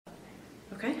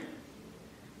Okay,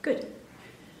 good.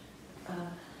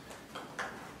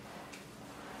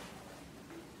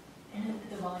 And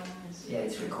the volume is... Yeah,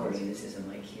 it's recording. This isn't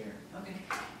like here. Okay.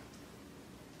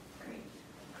 Great.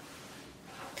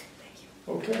 Thank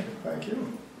you. Okay, thank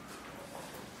you.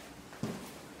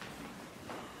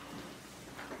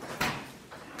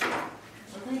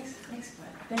 Well, thanks, Bud.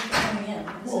 Thanks for coming in.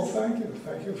 Well,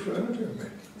 thank you for interviewing me.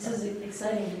 This is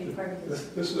exciting to be part of this.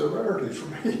 This is a rarity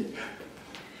for me.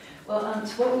 Well,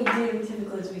 so what we do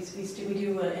typically is we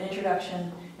do an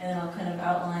introduction, and then I'll kind of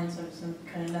outline some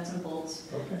kind of nuts and bolts,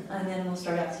 Okay. and then we'll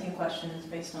start asking you questions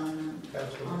based on the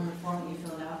form that you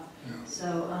filled out. Yeah.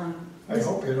 So I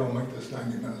hope you don't make this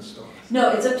 90 minutes though.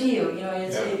 no, it's up to you. You know,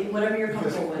 it's Yeah. whatever you're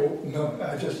comfortable with. No, I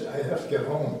have to get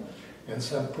home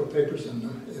and put papers in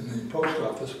the post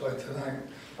office by tonight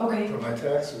Okay. for my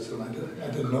taxes, and I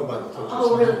didn't know about it till just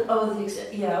Oh, now. really? Oh,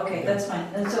 yeah. Okay, Yeah. that's fine.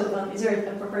 And so, is there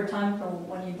a preferred time for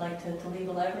when you'd like to leave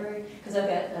the library? Because I've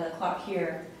got a clock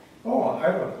here. Oh,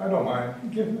 I don't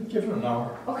mind. Give it an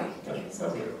hour. Okay. Okay.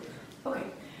 That'll be okay. Okay.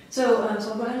 So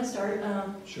I'll go ahead and start.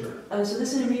 Sure. So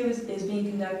this interview is being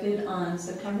conducted on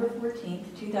September 14th,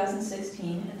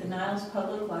 2016 at the Niles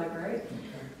Public Library. Okay.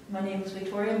 My name is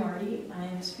Victoria Marty. I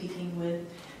am speaking with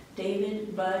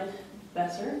David Bud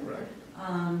Besser. Right.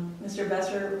 Mr.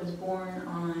 Besser was born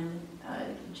on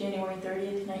January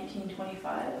 30th,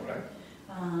 1925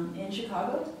 Right. in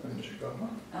Chicago. In Chicago.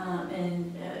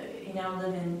 And he now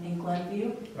lives in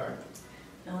Glenview, Right.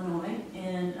 Illinois.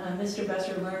 And Mr.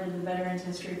 Besser learned of the Veterans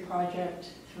History Project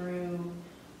through,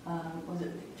 was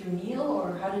it through Neil,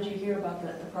 or how did you hear about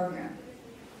the program?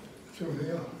 Through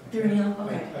Neil. Through Neil,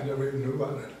 okay. I never even knew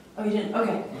about it. Oh, you didn't?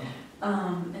 Okay. No.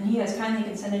 And he has kindly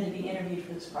consented to be interviewed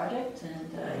for this project,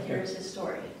 and here's his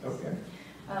story. Okay.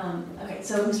 Okay,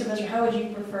 so Mr. Besser, how would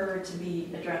you prefer to be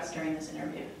addressed during this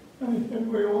interview?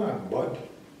 Anywhere you want, bud.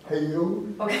 Hey,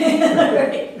 you. Okay,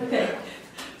 right. Okay.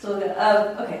 So,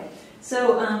 okay.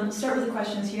 So, start with the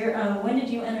questions here. When did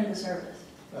you enter the service?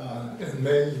 In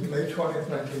May 20th,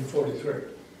 1943.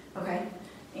 Okay.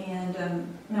 And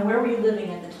now, where were you living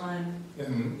at the time?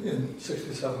 In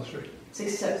 67th Street.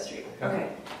 67th Street. Yeah. Okay.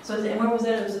 So, and where was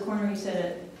that? It was the corner you said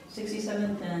at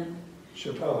 67th and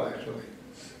Chappelle, actually.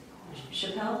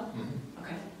 Chappelle? Mm-hmm.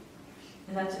 Okay.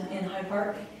 And that's in Hyde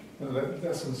Park? No,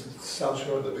 that's in South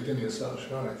Shore, the beginning of South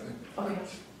Shore, I think. Okay.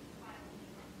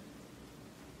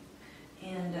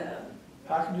 And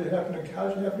How did you happen to go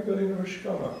to the University of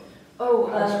Chicago? oh,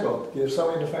 High school. Do you have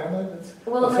somebody in the family that's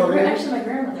well, affiliated? actually, my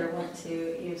grandmother went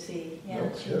to U of C. Yeah,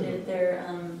 No she kidding. did their.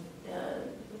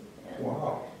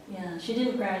 Wow. Yeah, she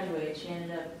didn't graduate. She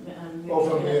ended up. Oh,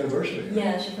 from the university?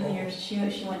 Yeah, she from the university.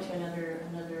 She went to another.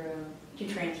 She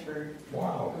transferred.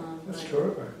 Wow, that's but-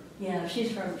 terrific. Yeah,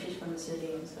 she's from the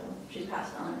city, and so she's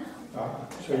passed on now.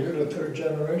 So you're the third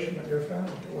generation of your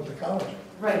family that went to college?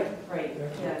 Right.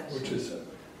 Yeah. Which is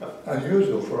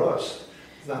unusual for us.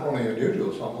 It's not only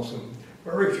unusual, it's almost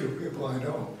very few people I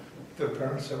know, their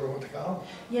parents ever went to college.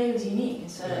 Yeah, it was unique.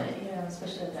 So Yeah. you know,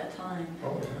 especially at that time.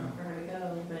 Oh, yeah. For her to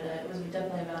go, but it was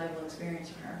definitely a valuable experience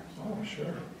for her. Oh,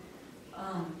 sure.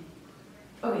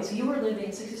 Okay, so you were living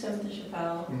in 67th and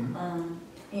Chappelle,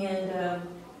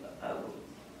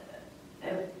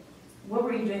 what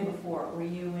were you doing before? Were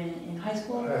you in high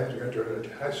school? I had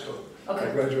graduated high school. Okay.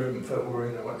 I graduated in February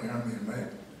and I went in the Army in May.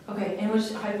 Okay, and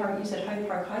was Hyde Park, you said Hyde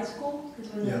Park High School?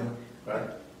 Yeah, right.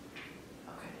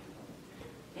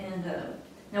 Okay. And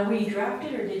now were you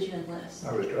drafted or did you enlist?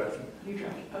 I was drafted. You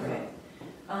drafted, okay.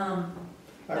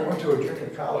 I went to a junior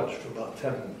college for about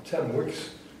 10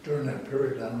 weeks during that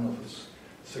period. I don't know if it's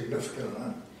significant or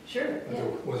not. Sure, But yeah.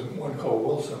 there was one called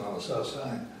Wilson on the south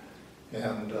side.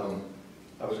 And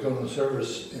I was going to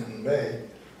service in May,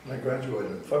 and I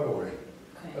graduated in February.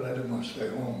 But Okay. I didn't want to stay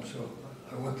home, so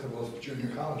I went to both junior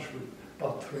college for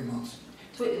about 3 months.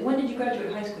 So when did you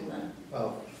graduate high school then?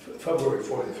 February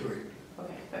 43.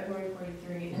 Okay, February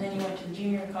 43. And then you went to the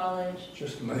junior college?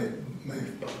 Just about May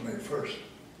 1st.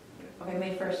 Okay,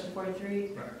 May 1st of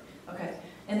 43? Right. Okay.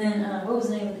 And then what was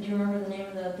the name of do you remember the name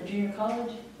of the junior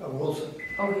college? Wilson.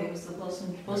 Okay, it was the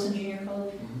Wilson Junior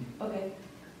College? Mm-hmm. Okay.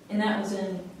 And that was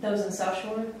in South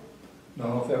Shore?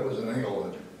 No, that was in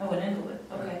Englewood. Oh, in Englewood,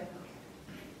 okay.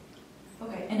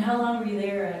 Okay, and how long were you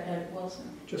there at Wilson?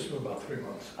 Just for about 3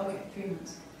 months. Okay, 3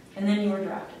 months. And then you were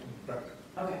drafted? Right.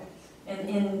 Okay.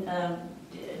 And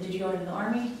did you go into the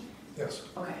Army? Yes.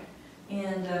 Okay.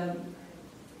 And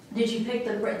did you pick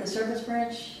the service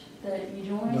branch that you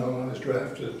joined? No, I was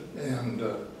drafted, and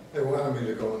they wanted me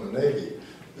to go in the Navy.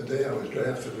 The day I was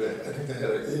drafted, I think they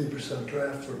had an 80%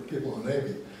 draft for people in the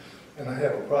Navy, and I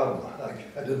have a problem.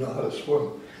 I didn't know how to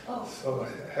swim. Oh. So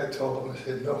I told them, I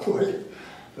said, no way.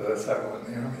 So that's how I went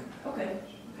in the Army. Okay,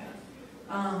 okay.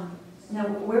 Now,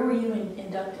 where were you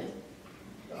inducted?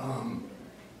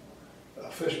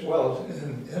 Well,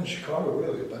 in Chicago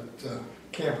really, but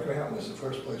Camp Grant was the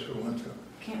first place we went to.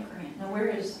 Camp Grant. Now, where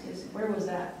was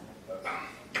that?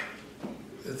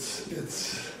 It's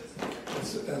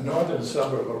a northern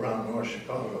suburb around North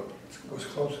Chicago. It was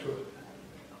close to it.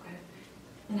 Okay.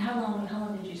 And how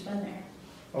long did you spend there?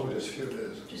 Oh, just a few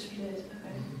days. Just a few days,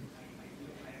 okay. Mhm.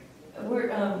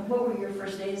 What were your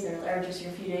first days there, or just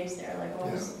your few days there? Like,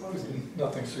 what was it?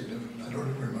 Nothing significant. I don't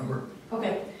even remember.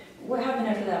 Okay. What happened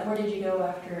after that? Where did you go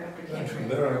after Then Camp from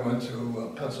Grant? there I went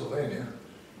to Pennsylvania.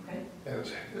 Okay. It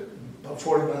was about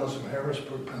 40 miles from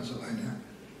Harrisburg, Pennsylvania.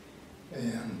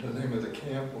 And the name of the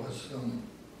camp was,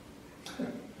 I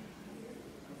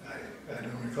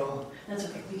don't recall. That's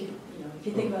okay. We can, if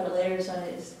you think about it later, so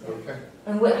it's. Okay.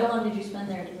 And how long did you spend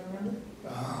there? Do you remember?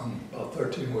 About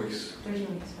 13 weeks. 13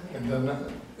 weeks. Okay. And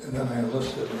then I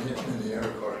enlisted in the Air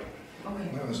Corps. Okay.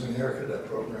 And I was in the Air Cadet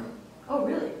program. Oh,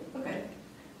 really? Okay.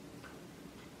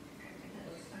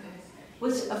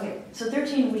 Okay, so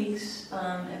 13 weeks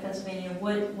at Pennsylvania,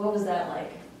 what was that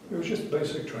like? It was just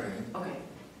basic training. Okay.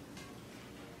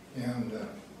 And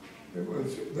it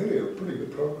was really a pretty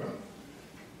good program.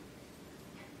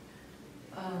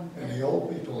 And the old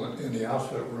people in the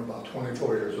outfit were about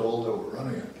 24 years old that were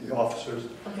running it, the officers.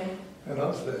 Okay. In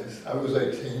those days, I was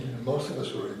 18, and most of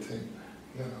us were 18,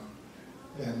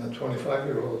 And the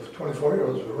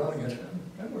 24-year-olds were running it,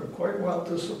 and were quite well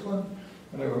disciplined,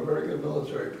 and they were very good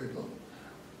military people.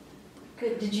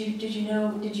 Good. Did you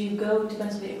go to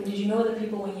Pennsylvania? Did you know other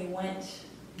people when you went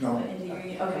No. into the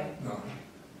area? Okay. No.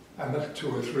 I met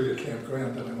 2 or 3 at Camp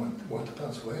Grant that I went to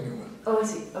Pennsylvania with. Oh, I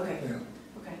see. Okay. Yeah.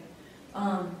 Okay.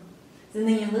 Then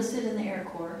you enlisted in the Air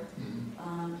Corps.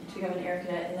 Mm-hmm. You took up an Air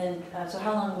Cadet, and then so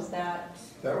how long was that?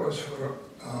 That was for,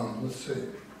 let's see,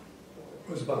 it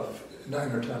was about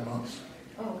 9 or 10 months.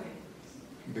 Oh, okay.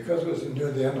 Because it was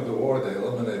near the end of the war, they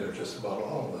eliminated just about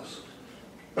all of us.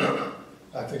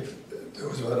 I think there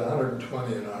was about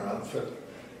 120 in our outfit,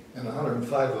 and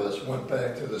 105 of us went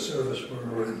back to the service we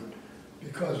were in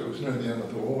because it was near the end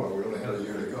of the war. We only had a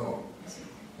year to go.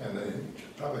 And they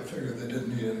probably figured they didn't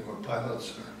need any more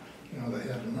pilots, or, they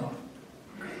had enough.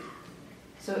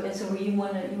 So were you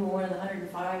one of the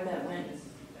 105 that went?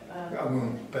 I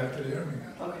went back to the Army.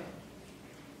 Okay.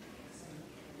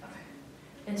 Okay.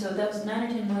 And so that was 9 or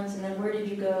 10 months, and then where did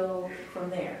you go from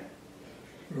there?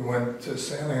 We went to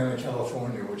Santa Ana,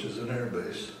 California, which is an air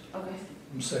base. Okay.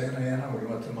 From Santa Ana, we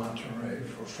went to Monterey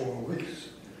for 4 weeks.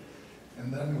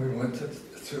 And then we went to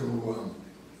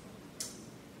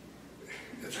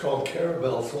it's called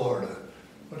Carabel, Florida,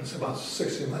 but it's about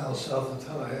 60 miles south of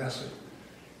Tallahassee.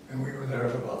 And we were there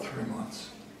for about 3 months.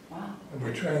 Wow. And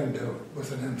we trained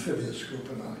with an amphibious group,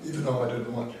 and even though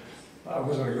I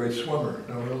wasn't a great swimmer,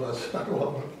 nevertheless, I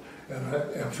was in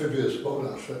an amphibious boat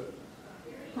outfit.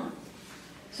 Huh.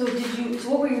 So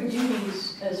what were your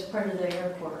duties as part of the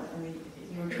Air Corps? I mean,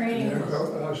 you were training? I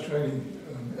was training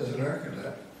as an air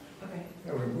cadet. Okay.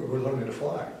 And we were learning to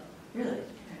fly. Really? Okay.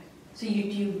 So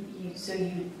you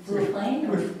flew a plane?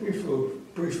 Or? We flew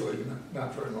briefly,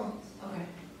 not very long. Okay.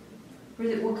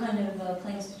 What kind of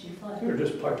planes did you fly? They were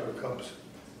just Piper Cubs.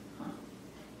 Huh.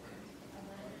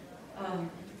 I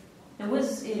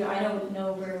don't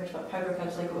know very much about Piper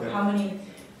Cubs. Like, Yeah. how many?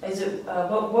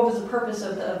 What was the purpose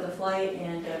of the flight,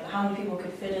 and how many people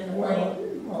could fit in the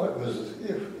plane? Well, it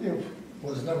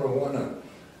was number one.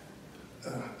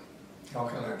 How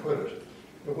can I put it?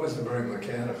 It wasn't very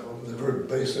mechanical. It was a very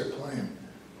basic plane,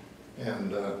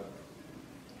 and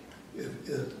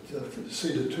it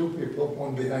seated 2 people,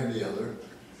 one behind the other,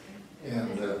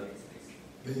 and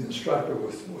the instructor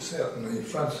was sat in the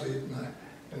front seat,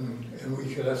 and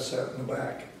we cadets sat in the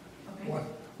back. Okay.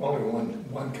 Only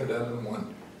one cadet and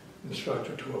one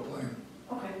instructor to a plane.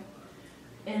 Okay.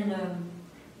 And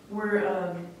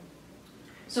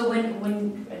so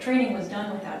when training was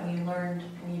done with that, when you learned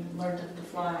to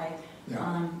fly,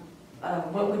 Yeah.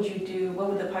 what would you do? What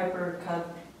would the Piper Cub?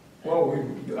 Well,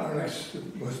 our next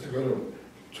was to go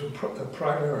to a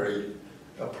primary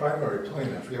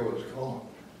plane, I forget what it's called.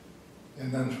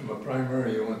 And then from a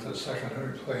primary, you went to a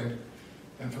secondary plane,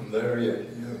 and from there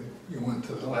you went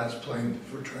to the last plane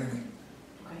for training.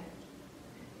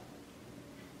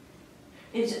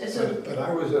 Okay. But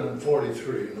I was in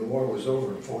 43, and the war was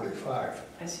over in 45.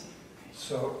 I see.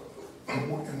 So,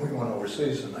 and we went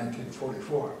overseas in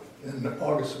 1944, in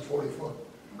August of 44.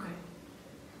 Okay.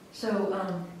 So,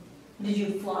 did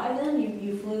you fly then?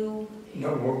 You flew?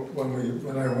 No,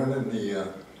 when I went in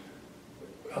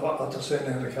out to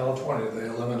Santa Ana, California, they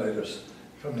eliminated us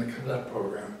from the cadet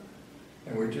program.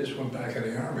 and we just went back in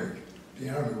the Army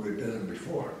we'd been in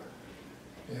before.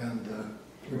 And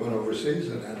we went overseas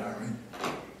in that Army,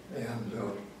 and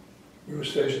we were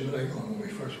stationed in England when we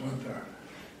first went there.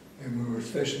 And we were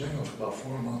stationed in England for about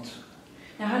 4 months.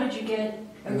 Now, how did you get?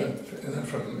 And then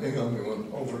from England, we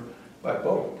went over by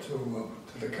boat to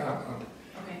the continent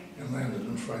and landed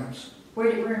in France. Where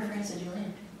in France did you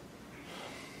land?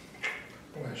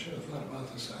 Boy, I should have thought about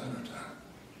this ahead of time.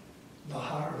 The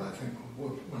Havre, I think,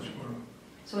 was where.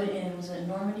 So it was in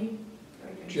Normandy?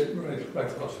 Right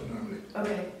close to Normandy.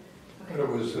 Okay. But it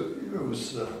was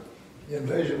the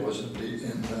invasion was in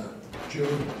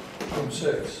June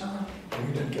 6.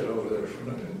 We didn't get over there for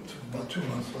about 2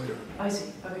 months later. I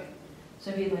see. Okay.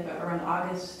 So maybe like around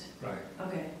August. Right.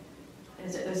 Okay.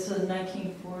 Is it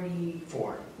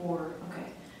 1944? Okay.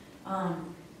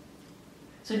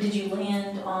 So did you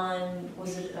land on?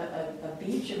 Was it a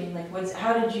beach? I mean, like,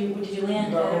 how did you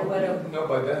land? No,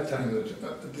 by that time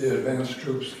the advanced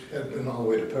troops had been all the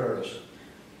way to Paris,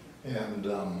 and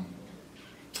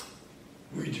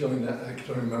we joined that. I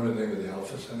don't remember the name of the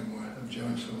outfits anymore. I've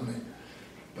joined so many.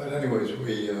 But anyways,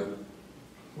 we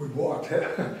walked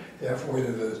halfway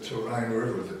to the Rhine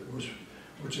River,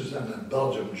 which is on the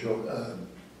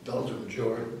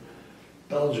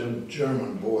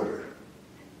Belgium-German border.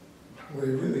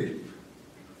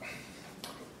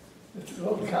 It's a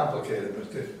little complicated,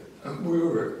 but we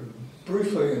were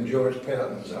briefly in George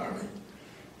Patton's army,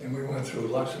 and we went through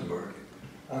Luxembourg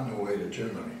on the way to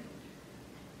Germany.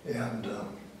 And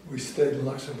we stayed in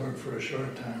Luxembourg for a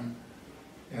short time,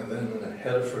 and then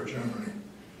headed for Germany.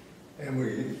 And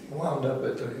we wound up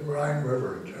at the Rhine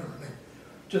River in Germany,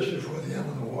 just before the end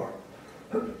of the war.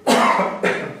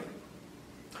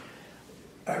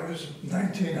 I was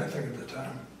 19, I think, at the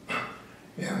time.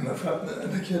 And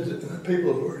the kids, and the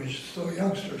people who were still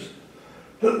youngsters,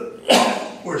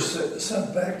 were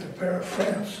sent back to Paris,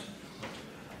 France.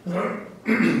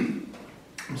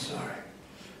 I'm sorry.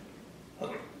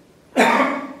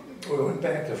 We went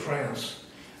back to France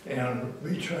and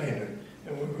retrained,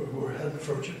 and we were heading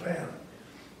for Japan.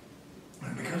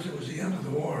 And because it was the end of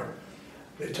the war,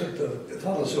 they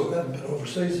thought us who hadn't been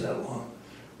overseas that long,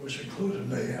 which included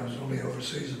me. I was only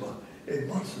overseas about 8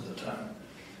 months at the time.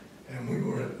 And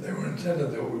they were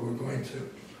intended that we were going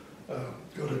to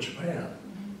go to Japan.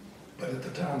 But at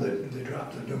the time, they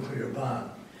dropped the nuclear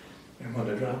bomb. And when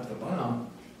they dropped the bomb,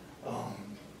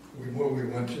 we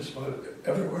went just about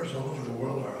everywhere all over the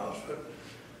world, our outfit.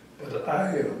 But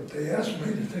they asked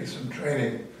me to take some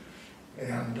training.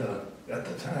 And at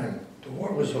the time, the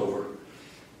war was over.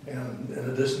 And in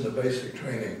addition to basic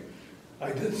training,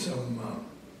 I did some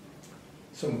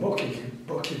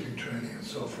bookkeeping training and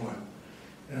so forth.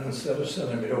 And instead of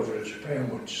sending me over to Japan,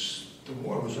 which the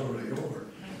war was already over,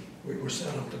 we were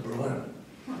sent up to Berlin.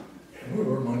 And we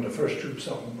were among the first troops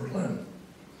up in Berlin.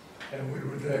 And we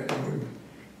were there,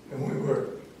 and we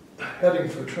were heading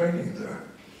for training there.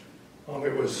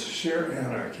 It was sheer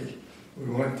anarchy. We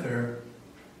went there,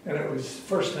 and it was the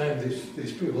first time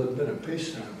these people had been in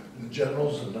peacetime, the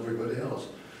generals and everybody else.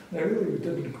 And they really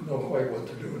didn't know quite what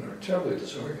to do, and they were terribly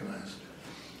disorganized.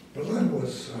 Berlin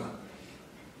was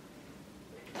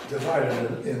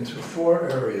divided into 4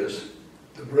 areas: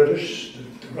 the British,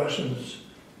 the Russians,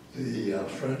 the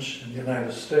French, and the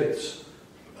United States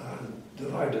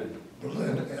divided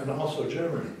Berlin and also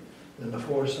Germany into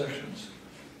 4 sections.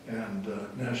 And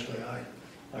naturally,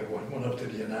 I went up to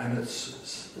the United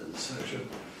section.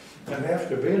 And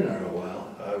after being there a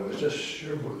while, I was just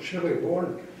surely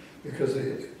bored, because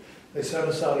they sent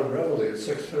us out of reveille at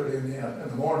 6:30 in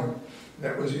the morning. And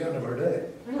that was the end of our day.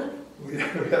 Really? We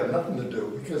had nothing to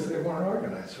do because they weren't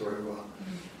organized very well.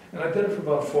 And I did it for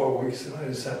about 4 weeks, and I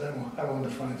decided I wanted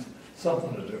to find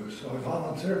something to do. So I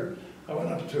volunteered. I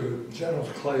went up to General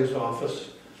Clay's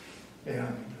office,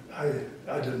 and I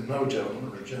didn't know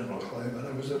General Clay, but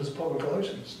I was in his public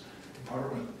relations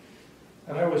department.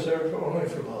 And I was there only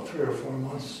for about 3 or 4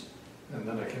 months, and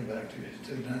then I came back to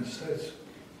the United States.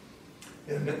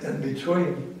 In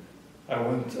between, I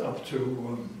went up to,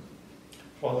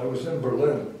 while I was in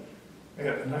Berlin,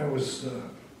 and I was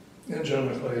in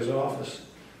General Clay's office,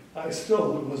 I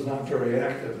still was not very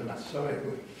active, and so I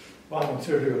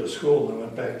volunteered to go to school, and I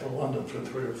went back to London for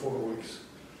 3 or 4 weeks.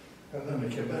 And then I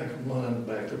came back from London,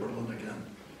 back to Berlin again.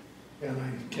 And I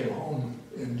came home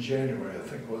in January, I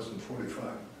think it was, in 45.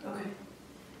 Okay.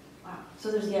 Wow.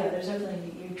 So there's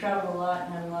definitely, you travel a lot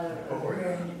and have a lot of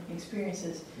varying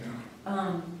experiences.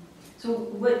 Yeah. So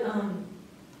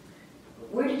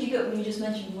where did you go? When you just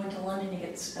mentioned you went to London to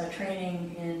get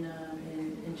training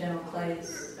in General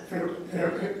Clay's.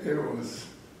 It was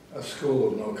a school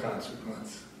of no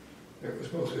consequence. It was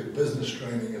supposed to be business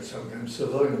training at some kind,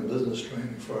 civilian business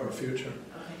training for our future.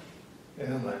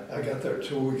 Okay. And I got there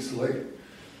 2 weeks late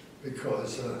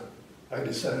because I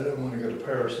decided I want to go to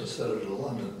Paris instead of to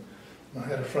London. And I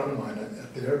had a friend of mine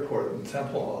at the airport in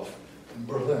Tempelhof in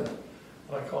Berlin.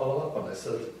 And I called him up and I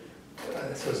said,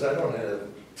 I don't have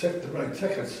the right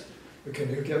tickets, but can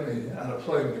you get me on a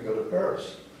plane to go to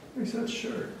Paris? He said,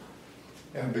 sure.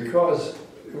 And because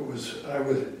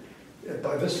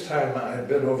by this time I had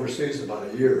been overseas about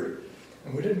a year,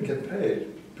 and we didn't get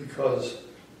paid because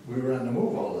we were on the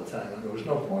move all the time, and there was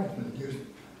no point in using.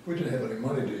 We didn't have any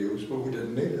money to use, but we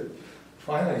didn't need it.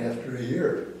 Finally, after a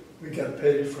year, we got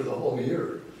paid for the whole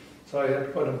year. So I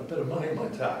had quite a bit of money in my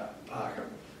pocket.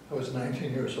 I was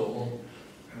 19 years old,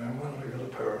 and I wanted to go to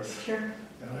Paris. Sure.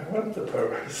 And I went to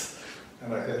Paris,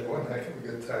 and I had one heck of a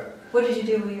good time. What did you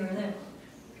do when you were there?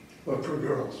 Well, for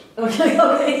girls. Okay,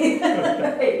 okay.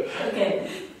 Right,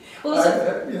 okay. Well, so,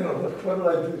 What did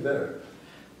I do there?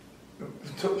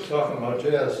 Talking about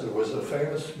jazz, there was a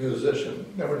famous musician,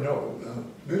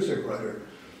 music writer,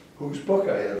 whose book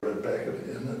I had read back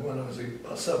when I was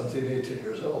about 17, 18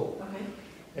 years old.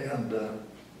 okay. And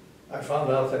I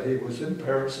found out that he was in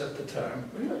Paris at the time.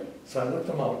 Really? So I looked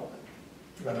him up,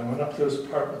 and I went up to his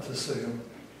apartment to see him.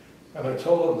 And I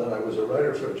told him that I was a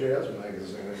writer for a jazz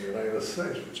magazine in the United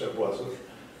States, which I wasn't.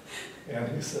 And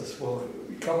he says, well,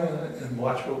 come in and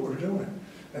watch what we're doing.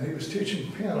 And he was teaching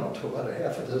piano to about a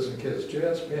half a dozen kids,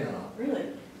 jazz piano. Really?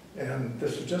 And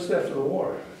this was just after the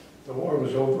war. The war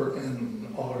was over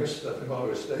in August, I think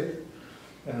August 8th.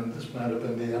 And this might have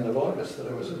been the end of August that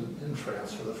I was in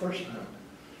France for the first time.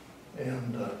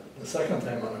 And the second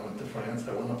time when I went to France,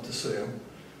 I went up to see him.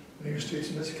 And he was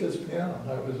teaching his kids piano,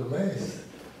 and I was amazed.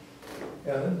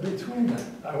 And in between,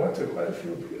 I went to quite a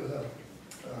few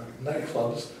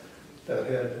nightclubs that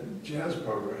had jazz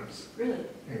programs. Really?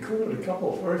 Included a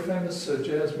couple of very famous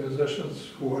jazz musicians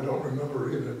who I don't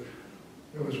remember either.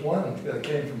 There was one that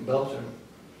came from Belgium,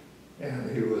 and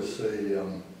he had a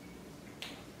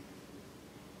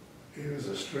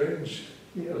strange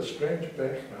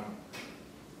background,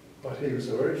 but he was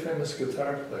a very famous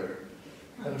guitar player.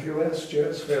 And if you ask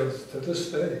jazz fans to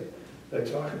this day, they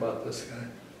talk about this guy.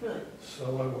 Really?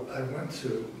 So I went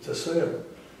to see him,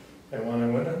 and when I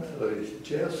went into the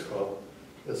jazz club,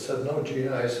 it said no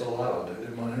GIs allowed. They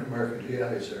didn't want any American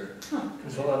GIs there. Huh.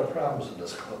 There's a lot of problems in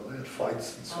this club. They had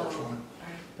fights and so forth. Right.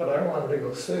 But I wanted to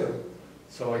go see him.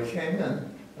 So I came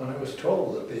in, and I was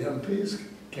told that the MPs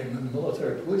came in, the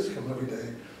military police come every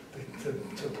day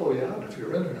to pull you out if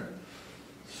you're in there.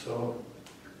 So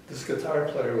this guitar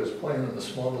player was playing in a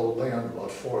small little band,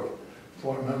 about four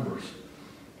members.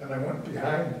 And I went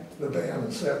behind the band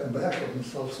and sat in the back of them,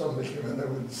 so if somebody came in, they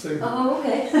wouldn't see me. Oh,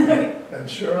 okay. And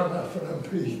sure enough, an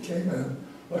MP came in,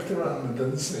 looked around and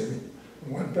didn't see me,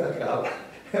 and went back out,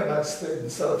 and I stayed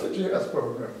and saw the jazz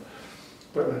program.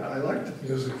 But I liked the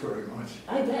music very much.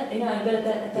 I bet, I bet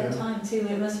at that Yeah. time too,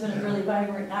 it must have been a really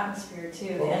vibrant atmosphere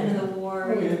too, the end of the war.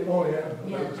 Oh yeah,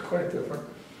 Yeah. It was quite different.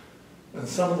 And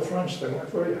some of the French, they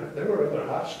were rather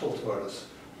hostile toward us.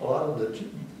 A lot of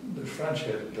the French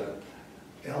had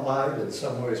allied in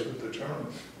some ways with the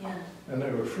Germans. Yeah. And they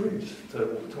were free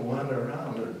to wander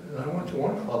around. And I went to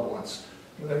one club once,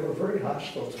 and they were very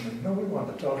hostile to me. Nobody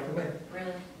wanted to talk to me.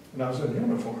 Really? And I was in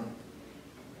uniform.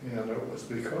 And it was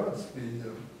because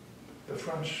the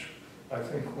French, I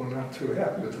think, were not too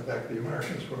happy with the fact the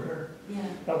Americans were here. Yeah.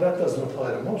 Now, that doesn't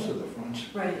apply to most of the French.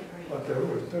 Right, right. But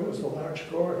there was a large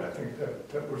cohort, I think,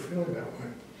 that were feeling that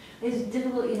way. It's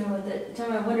difficult, at the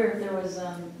time. I wonder if there was,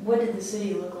 what did the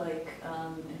city look like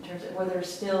in terms of, were there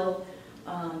still?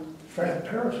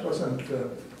 Paris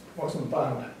wasn't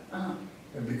bombed, Uh-huh.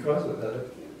 and because of that,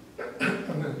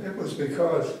 it was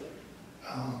because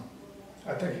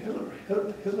I think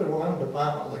Hitler wanted to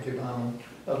bomb it like he bombed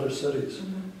other cities,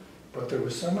 Mm-hmm. but there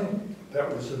was somebody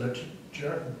that was in the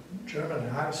German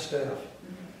high staff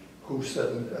who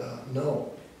said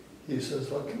no. He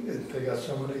says, look, they got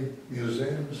so many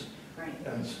museums Right.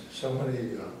 and so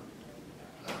many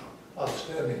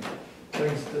outstanding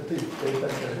things that they think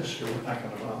that history, we're not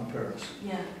going to bomb Paris.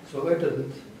 Yeah. So they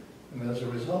didn't, and as a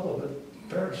result of it,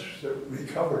 Paris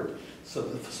recovered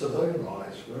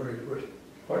civilian-wise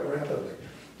quite rapidly.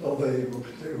 Though they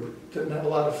didn't have a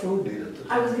lot of food to eat at the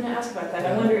time. I was going to ask about that.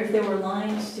 I wonder if there were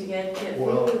lines to get food.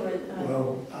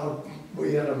 Well,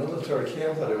 we had a military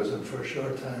camp that I was in for a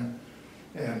short time,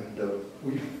 and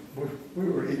we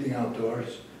were eating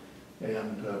outdoors,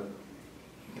 and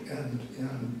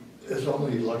as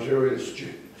only luxurious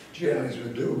GIs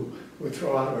would do, we'd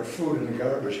throw out our food in the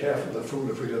garbage, half of the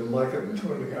food if we didn't like it, and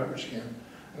throw it in the garbage can.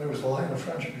 And there was a line of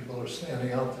French people who were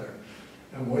standing out there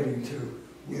and waiting to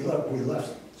we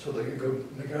left so they could go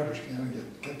in the garbage can and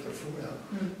get their food out,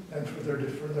 and for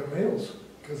their meals,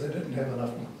 because they didn't have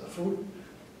enough food.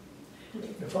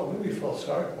 We felt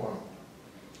sorry for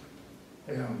them.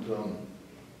 And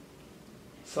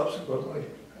subsequently,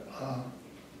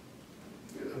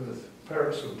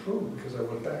 Paris improved because I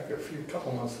went back a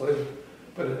couple months later,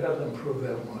 but it hadn't improved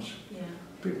that much. Yeah.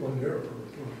 People in Europe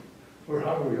were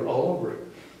hungry all over.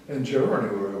 In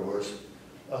Germany, where it was,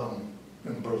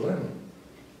 in Berlin,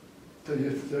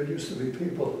 there used to be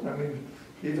people, I mean,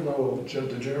 even though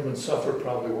the Germans suffered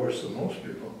probably worse than most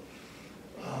people,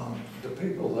 the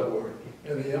people that were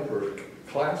in the upper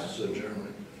classes in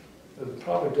Germany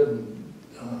probably didn't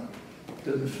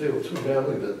feel too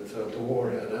badly that the war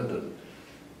had ended.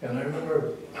 And I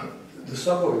remember the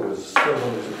subway was still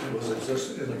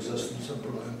in existence in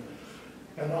Berlin.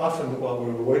 And often while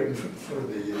we were waiting for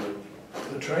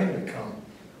the train to come,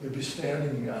 we'd be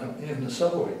standing in the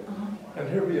subway. And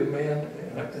here would be a man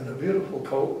in a beautiful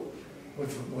coat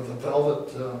with a velvet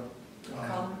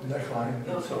neckline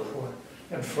and so forth,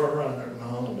 and fur on it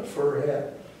and a fur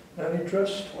hat. And he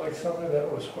dressed like something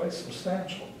that was quite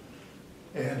substantial.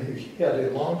 And he had a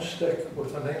long stick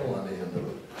with a nail on the end of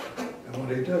it. And what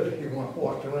he did, he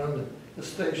walked around the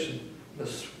station,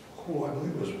 who I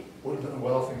believe would have been a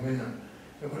wealthy man.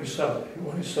 And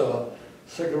when he saw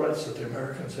cigarettes that the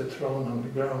Americans had thrown on the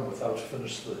ground without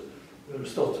finished, there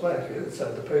was still tobacco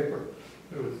inside the paper,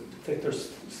 they would take their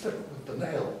stick with the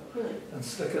nail and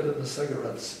stick it in the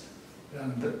cigarettes,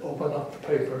 and open up the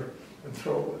paper and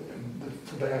throw the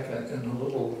tobacco in a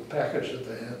little package that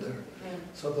they had there,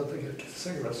 so that they could get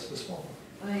cigarettes to smoke.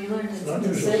 Well, you learn It's to an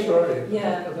unusual save. story,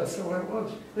 Yeah. but that's the way it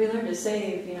was. We learn to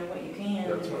save, what you can,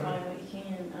 That's and right. find what you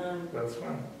can. That's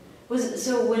right.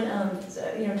 So when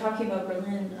talking about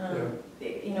Berlin,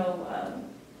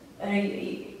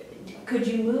 could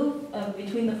you move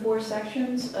between the four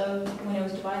sections of when it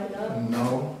was divided up?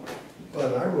 No,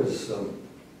 but I was,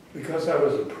 because I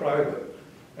was a private,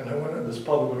 and I went in this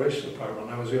public relations department,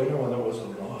 I was the only one that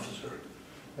wasn't an officer.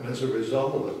 And as a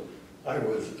result of it, I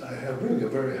had really a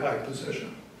very high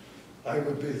position. I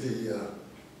would be the,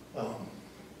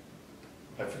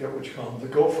 I forget what you call him, the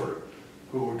gopher,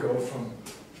 who would go from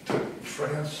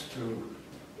France to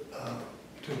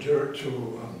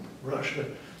Russia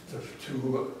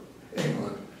to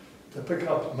England to pick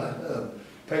up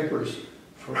papers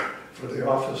for the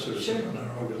officers in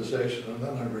our organization, and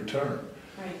then I'd return.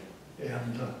 Right.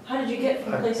 And how did you get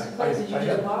from place to place? Did you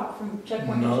just walk from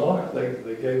checkpoint to no, checkpoint?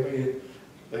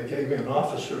 they gave me an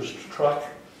officer's truck.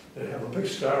 They have a big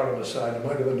star on the side. It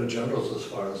might have been the generals, as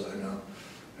far as I know.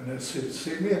 And they'd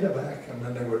see me in the back, and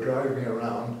then they would drive me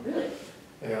around. Really?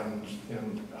 And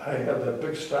I had that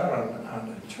big star on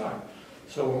the truck.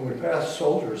 So when we passed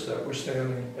soldiers that were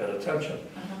standing at attention,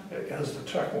 as the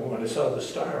truck, when they saw the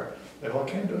star, they all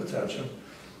came to attention.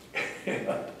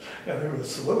 And they would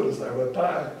salute as I went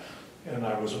by. And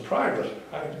I was a private.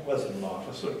 I wasn't an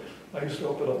officer. I used to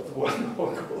open up the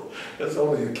window, as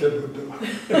only a kid would do.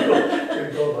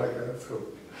 You'd go like that. So.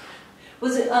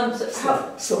 Was it,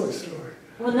 Silly story.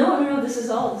 Well, no, this is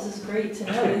great to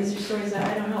know. These are stories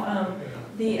that I don't know.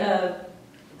 You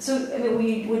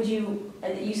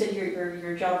said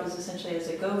your job was essentially as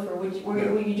a gopher.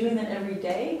 Were you doing that every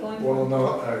day, going Well, from?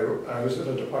 no, I was in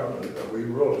a department that we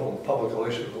wrote home public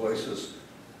relations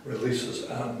releases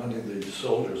on many of the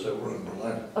soldiers that were in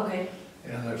Berlin. Okay.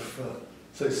 And if,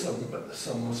 say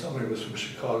somebody was from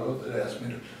Chicago that asked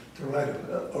me to write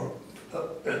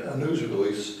a news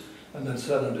release and then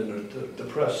send it in the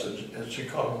press at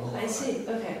Chicago. I see,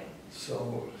 okay.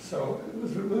 So it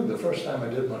was really the first time I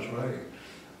did much writing.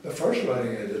 The first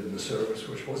writing I did in the service,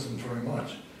 which wasn't very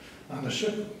much, on the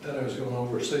ship that I was going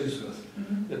overseas with,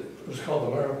 it was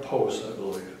called the Mariposa, I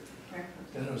believe.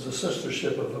 And it was a sister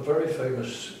ship of a very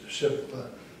famous ship,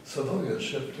 civilian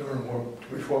ship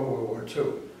before World War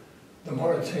II. The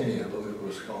Mauritania, I believe it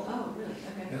was called. Oh, really?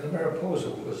 Okay. And the Mariposa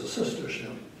was a sister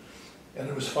ship. And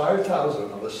it was 5,000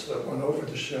 of us that went over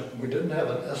the ship. We didn't have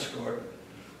an escort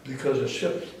because a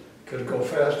ship could go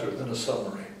faster than a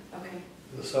submarine. Okay.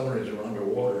 The submarines were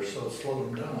underwater, so it slowed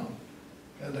them down.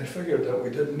 And they figured that we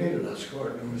didn't need an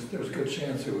escort. There was a good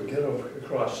chance we would get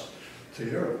across to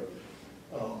Europe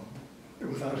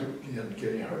without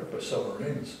getting hurt by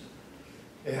submarines.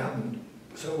 And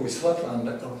so we slept on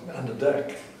the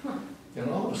deck. And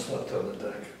all of us slept on the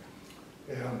deck.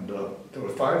 And there were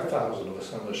 5,000 of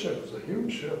us on the ship. It was a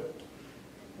huge ship.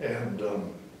 And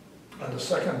on the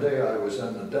second day I was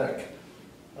on the deck,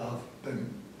 they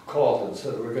called and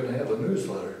said, we're going to have a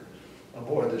newsletter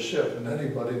aboard the ship, and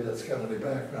anybody that's got any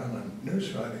background in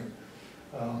news writing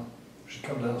should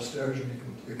come downstairs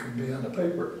and you can be on the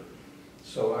paper.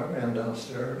 So I ran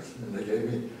downstairs, and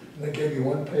they gave me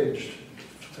one page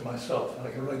to myself, and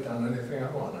I could write down anything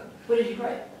I wanted. What did you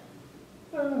write?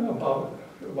 About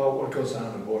what goes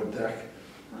on aboard deck.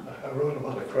 I wrote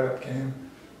about a crap game,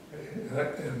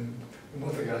 and one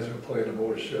of the guys who played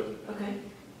aboard ship. Okay.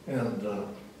 And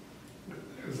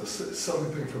it was a silly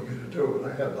thing for me to do, and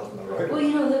I had nothing to write. Well,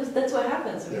 you know, that's what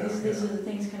happens. I mean, Yeah, these are the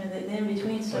things, kind of the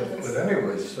in-between stuff. But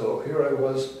anyway, so here I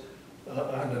was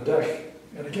on the deck,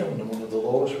 and again, one of the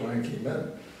lowest ranking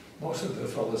men. Most of the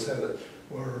fellows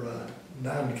were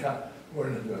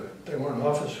they weren't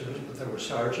officers, but they were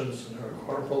sergeants and they were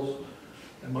corporals.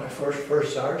 And my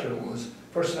first sergeant was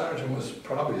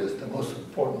probably the most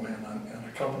important man in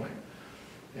the company.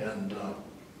 And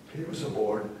he was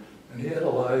aboard, and he had to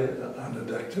lie on the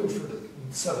deck too for the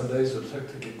 7 days it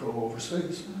took to go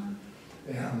overseas.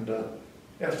 And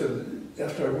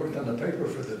after I worked on the paper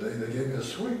for the day, they gave me a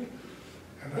suite.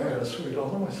 And I had a suite all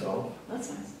to myself. That's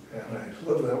nice. And I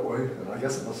lived that way, and I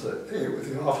guess I must have ate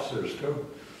with the officers too.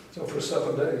 So for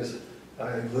 7 days,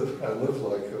 I lived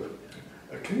like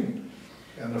a king.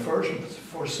 And the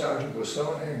first sergeant was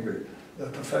so angry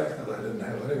that the fact that I didn't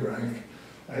have any rank,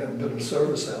 I hadn't been in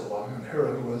service that long, and here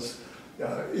I was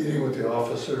eating with the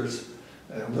officers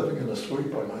and living in a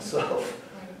suite by myself.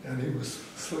 Right. And he was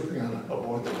sleeping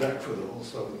aboard the deck for the whole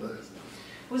 7 days.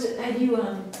 Had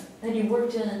you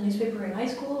worked in a newspaper in high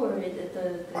school or at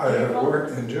the I had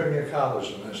worked in junior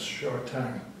college in a short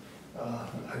time.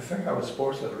 I think I was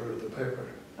sports editor of the paper.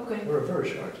 Okay. For a very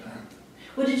short time.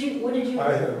 What did you?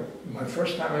 My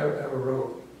first time I ever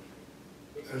wrote,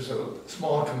 there's a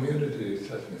small community,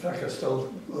 in fact I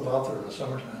still live out there in the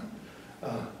summertime.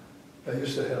 They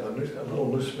used to have a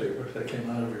little newspaper that came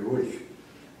out every week.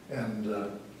 And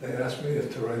they asked me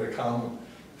to write a column,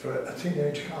 for a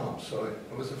teenage column. So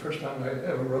it was the first time I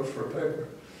ever wrote for a paper.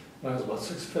 And I was about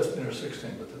 15 or 16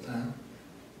 at the time.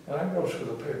 And I wrote for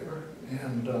the paper,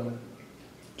 and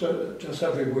just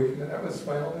every week, and that was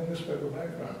my only newspaper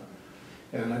background.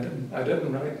 And I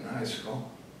didn't write in high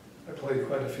school. I played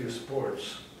quite a few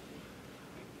sports.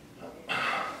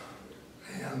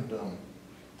 And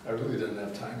I really didn't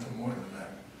have time for more than that.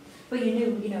 But you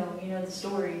knew the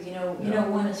stories, you know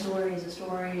when a story is a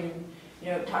story, and,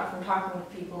 talking with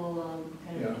people,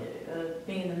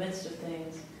 being in the midst of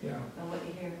things, and what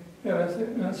you hear. Yeah,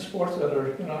 that's sports that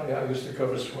are, I used to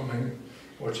cover swimming,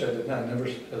 which I never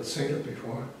had seen it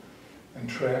before. And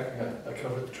track, I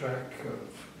covered the track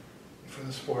for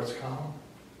the sports column.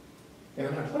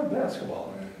 And I played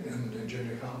basketball in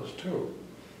junior college too,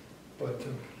 but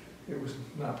it was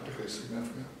not particularly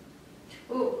significant.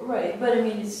 Well, right, but I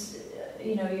mean, it's,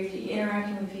 you're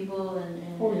interacting with people and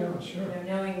oh yeah, sure.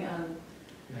 Knowing.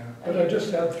 Yeah, but I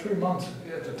just had 3 months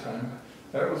at the time.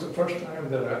 That was the first time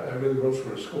that I really wrote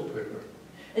for a school paper.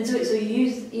 And so you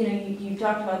used, you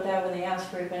talked about that when they asked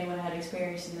for if anyone had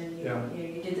experience, and then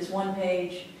you did this one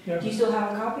page. Yeah. Do you still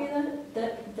have a copy of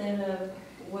that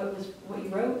what you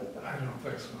wrote? I don't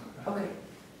think so. Okay.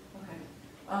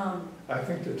 I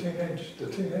think the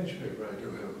teenage paper I do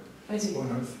have. I see.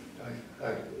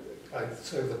 I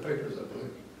saved the papers, I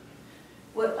believe.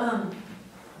 What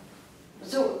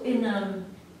so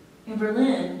in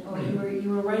Berlin, you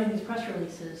were writing these press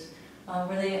releases.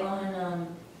 Were they on?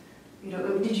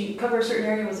 Did you cover a certain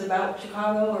area? Was it about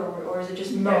Chicago, or is it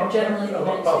just generally the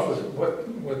United States?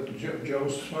 What Joe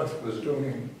Smith was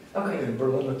doing in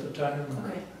Berlin at the time.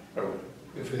 Okay. Or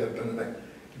if he had been in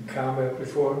combat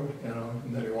before,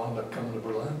 and then he wound up coming to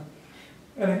Berlin.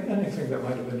 Anything that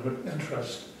might have been of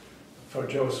interest for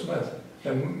Joe Smith.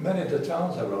 And many of the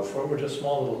towns I wrote for were just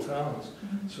small little towns,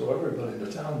 so everybody in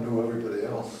the town knew everybody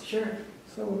else. Sure.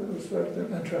 So it was very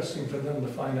interesting for them to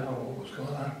find out what was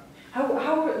going on.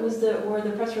 How were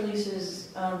the press releases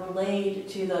relayed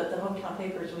to the hometown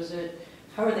papers?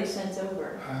 How were they sent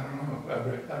over? I don't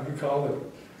know. I recall that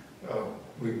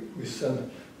we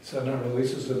sent our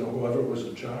releases to whoever was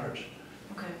in charge.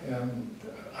 Okay. And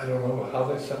I don't know how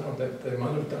they sent them. They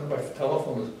might have done it by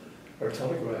telephone or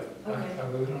telegraph. Okay. I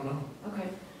really don't know. Okay.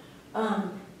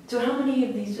 So how many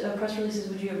of these press releases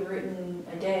would you have written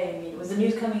a day? I mean, was the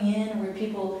news coming in, or were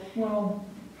people? Well,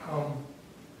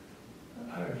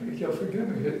 you'll forgive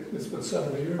me. It's been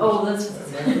 70 years. Oh, that's.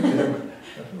 I don't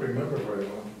remember very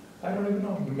well. I don't even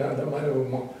know. That might have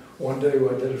been one day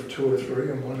where I did it for 2 or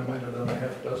 3, and one I might have done a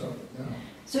half dozen.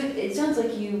 So it sounds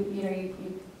like you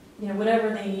whatever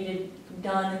they needed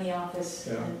done in the office,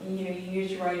 and you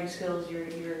used your writing skills, your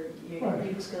right.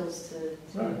 people skills to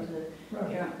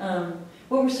right.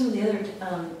 What were some of the other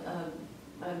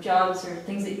jobs or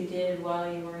things that you did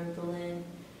while you were in Berlin?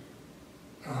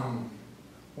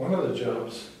 One of the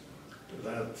jobs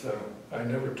that I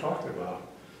never talked about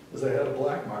is they had a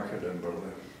black market in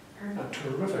Berlin, Heard a about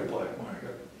terrific black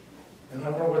market. And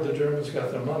I don't know where the Germans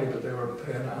got their money, but they were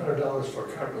paying $100 for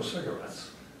a carton of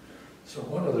cigarettes. So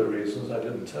one of the reasons I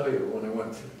didn't tell you when I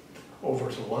went over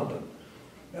to London,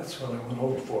 that's what I went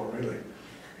over for, really.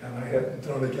 And I had, in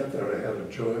order to get there, I had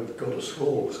a joy to go to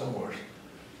school somewhere.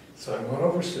 So I went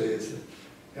overseas,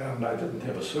 and I didn't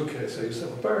have a suitcase. I used to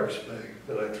have a barracks bag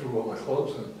that I threw all my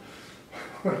clothes in.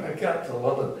 When I got to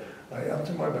London, I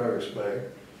emptied my barracks bag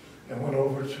and went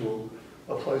over to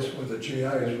a place where the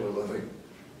GIs were living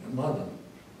in London.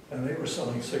 And they were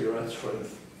selling cigarettes for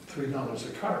 $3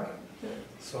 a carton.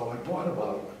 So I bought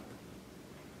about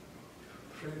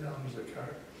 $3 a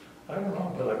carton. I don't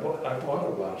know, but I bought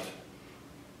about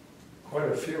quite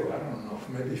a few. I don't know,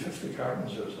 maybe 50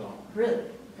 cartons or so. Really?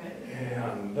 Okay.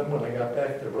 And then when I got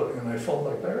back to Berlin, and I filled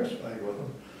my barracks bag with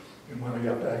them, and when I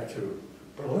got back to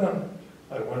Berlin,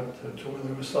 I went to where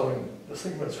they were selling the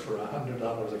cigarettes for $100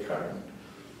 a carton,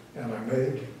 and I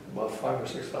made about $5,000 or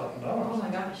 $6,000. Oh my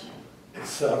gosh.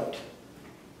 Except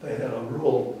they had a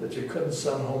rule that you couldn't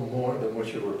send home more than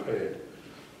what you were paid.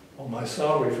 Well, my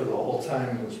salary for the whole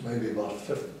time was maybe about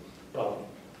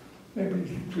maybe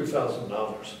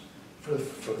 $2,000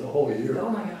 for the whole year. Oh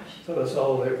my gosh. So that's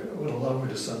all they would allow me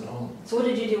to send home. So what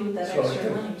did you do with that extra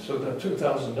money? So that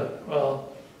 $2,000, well,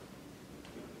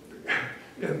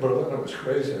 in Berlin it was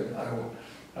crazy.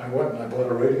 I went and I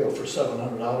bought a radio for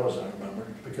 $700, I remember,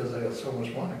 because I had so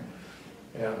much money.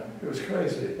 And it was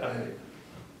crazy.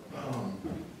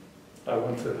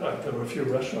 There were a few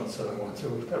restaurants that I went to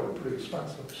that were pretty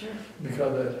expensive. Sure.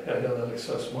 Because I had that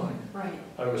excess money. Right.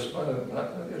 I was spending,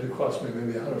 it had cost me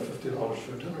maybe $150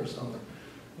 for dinner or something,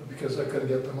 because I couldn't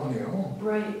get the money home.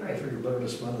 Right, I right. figured better to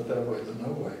spend it that way than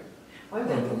no way. Why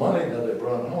And the money that I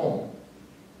brought home,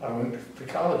 I went to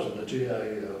college in the GI,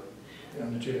 yeah, I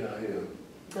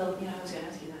was gonna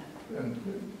ask you that. in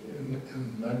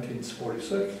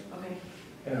 1946. Okay.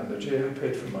 And the GI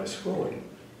paid for my schooling,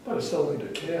 but I still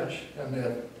needed cash, and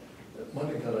that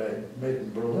money that I made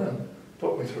in Berlin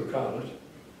put me through college,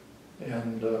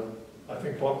 and I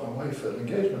think bought my wife an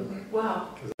engagement ring, Wow.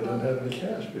 because I didn't have any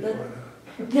cash before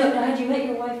that. No, now, had you met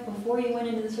your wife before you went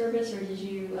into the service, or did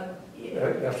you?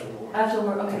 After the war. After the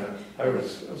war, okay. Yeah, I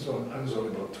was only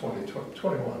about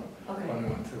 21 Okay. when I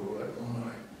went to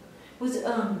Illinois. Was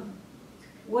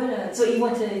so you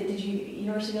went to, did you,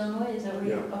 University of Illinois, is that where you?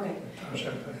 Yeah. Okay.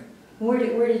 Champaign. What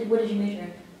did you major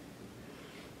in?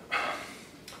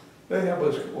 They have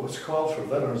what's called for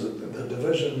veterans, the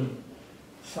division,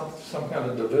 some kind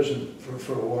of division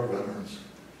for war veterans.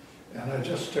 And I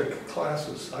just took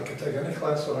classes. I could take any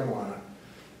class that I wanted.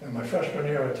 In my freshman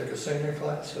year, I took a senior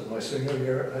class. In my senior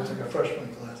year, I took a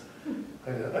freshman class.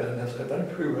 I didn't have to have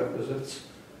any prerequisites.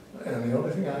 And the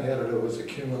only thing I had to do was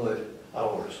accumulate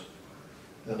hours.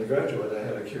 Then to graduate, I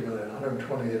had to accumulate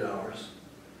 128 hours.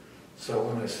 So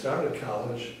when I started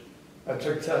college, I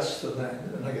took tests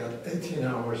and I got 18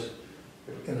 hours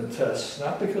in a test,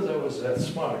 not because I was that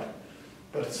smart,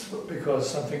 but it's because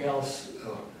something else,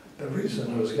 the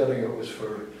reason I was getting it was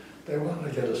they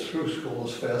wanted to get us through school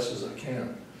as fast as I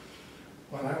can.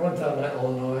 When I went down to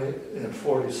Illinois in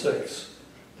 '46,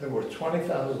 there were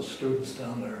 20,000 students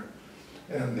down there.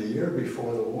 And the year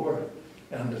before the war,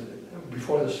 and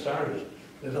before this started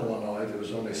in Illinois, there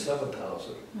was only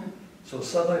 7,000. So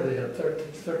suddenly they had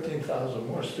 13,000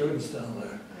 more students down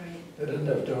there. Right. They didn't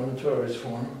have dormitories for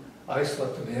them. I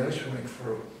slept in the ice rink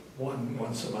for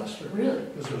one semester. Really?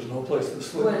 Because there was no place to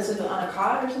sleep. What, is it on a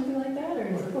cot or something like that? Or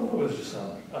is it? It was just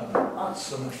on the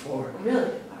cement floor.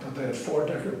 Really? But they had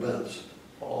 4-decker beds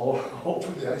all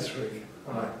over the ice rink.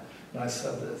 And I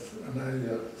said this, and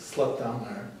I slept down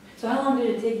there. So how long did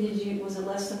it take? Was it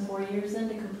less than 4 years then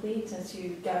to complete, since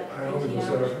you got 18 I only was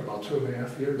hours? there for about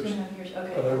 2.5 years. 2.5 years,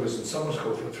 okay. But I was in summer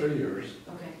school for 3 years.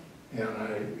 Okay.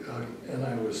 And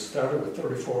I was started with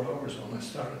 34 hours when I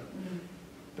started. Mm-hmm.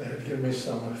 They had given me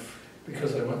some,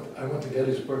 because I went to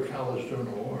Gettysburg College during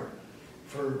the war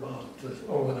for about,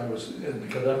 when I was in the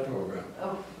cadet program. Oh,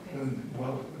 okay. And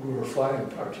while we were flying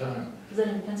part-time Is that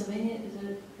in Pennsylvania? Is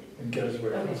it? in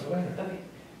Gettysburg, Okay. Pennsylvania. Okay.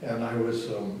 And I was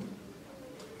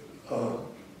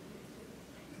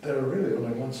there really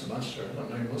only one semester,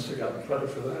 and I must have gotten credit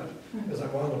for that, because I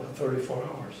wound up at 34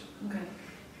 hours. Okay.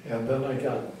 And then I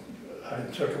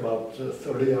took about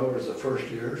 30 hours the first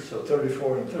year, so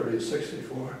 34 and 30 is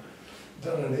 64.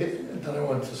 Then I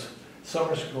went to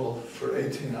summer school for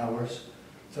 18 hours,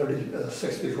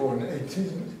 64 and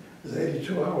 18 is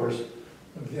 82 hours.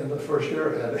 At the end of the first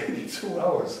year, I had 82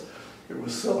 hours. It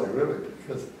was silly, really,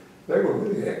 because they were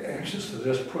really anxious to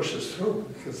just push us through,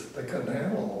 because they couldn't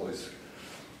handle all these.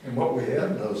 And what we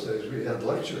had in those days, we had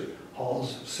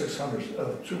halls,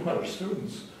 200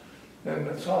 students. And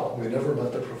that's all. We never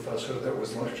met the professor that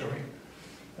was lecturing.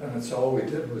 And that's all we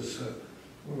did was,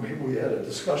 we had a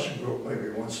discussion group maybe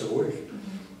once a week.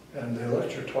 And they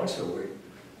lectured twice a week.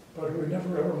 But we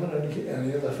never ever met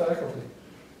any of the faculty.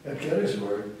 At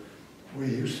Gettysburg,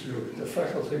 the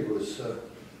faculty was,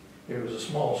 it was a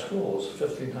small school, it was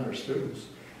 1,500 students.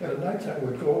 And at nighttime,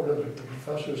 we'd go over to the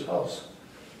professor's house.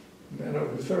 And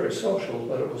it was very social,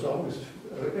 but it was always,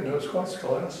 it was quite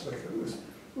scholastic. It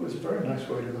was a very nice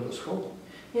way to go to school.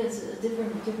 Yeah, it's a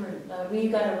different, we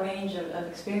got a range of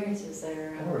experiences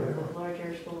there. Oh, yeah. The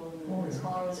larger school and Oh, the yeah.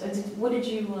 smaller ones. What did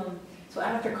you, so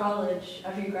after college,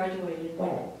 after you graduated?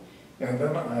 And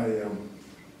then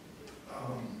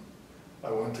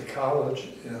I went to college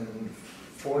in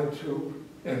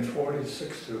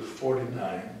 46 to 49.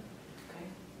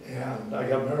 Okay. And I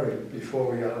got married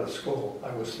before we got out of school.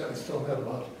 I still had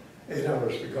about 8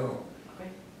 hours to go. Okay.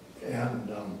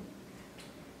 And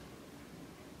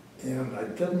I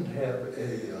didn't have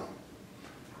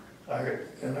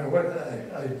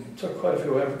I took quite a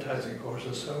few advertising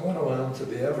courses, so I went around to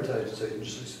the advertising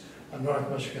agencies on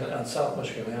South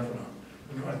Michigan Avenue,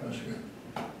 in North Michigan.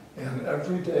 And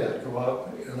every day I'd go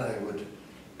out and I would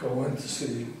go in to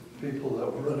see people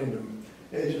that were running an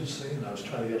agency, and I was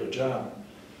trying to get a job.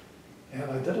 And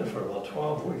I did it for about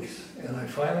 12 weeks, and I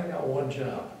finally got one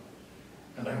job.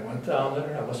 And I went down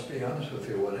there, I must be honest with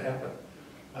you what happened.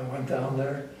 I went down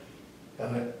there,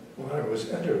 and when I was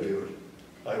interviewed,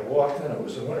 I walked in, it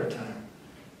was the wintertime,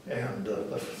 and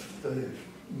the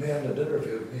man that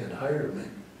interviewed me and hired me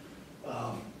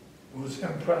was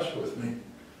impressed with me.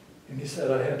 And he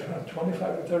said, I had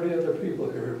 25 or 30 other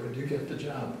people here, but you get the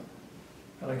job.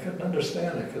 And I couldn't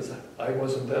understand it because I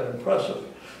wasn't that impressive.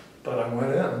 But I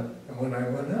went in, and when I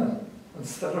went in,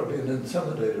 instead of being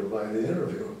intimidated by the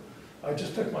interview, I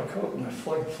just took my coat and I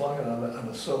flung it on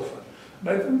the sofa. And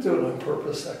I didn't do it on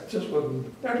purpose, I just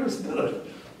did it.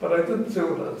 But I didn't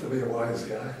do it to be a wise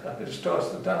guy. I just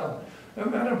tossed it down.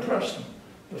 And that impressed him,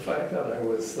 the fact that I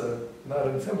was not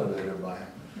intimidated by him.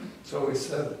 So he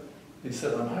said,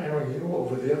 I'm hiring you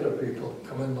over the other people,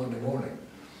 come in Monday morning.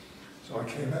 So I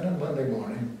came in on Monday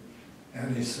morning,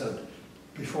 and he said,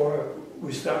 before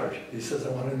we start, he says, I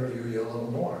want to interview you a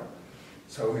little more.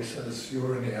 So he says, you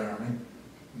were in the Army,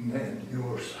 and you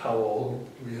were how old?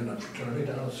 Were you in a fraternity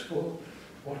down at school?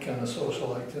 What kind of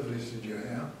social activities did you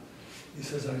have? He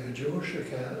says, are you Jewish or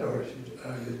Catholic? Or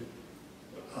are you,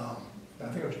 I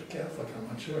think it was Catholic, I'm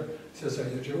not sure. He says, are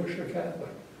you Jewish or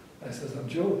Catholic? I says, I'm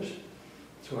Jewish.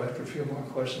 So after a few more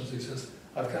questions, he says,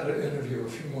 I've got to interview a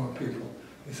few more people.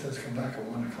 He says, come back at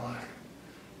 1 o'clock.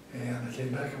 And I came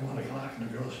back at 1 o'clock, and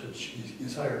the girl said,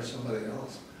 he's hired somebody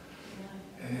else.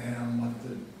 Yeah. And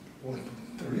what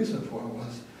the reason for it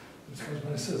was because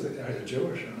when he says, are you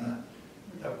Jewish or not?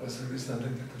 That was the reason I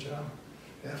didn't get the job.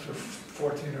 After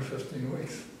 14 or 15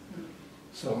 weeks.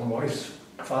 So my wife's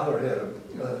father had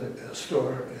a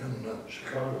store in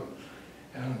Chicago.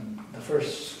 And the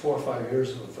first 4 or 5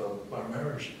 years of our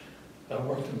marriage, I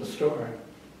worked in the store.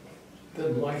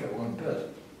 Didn't like it one bit.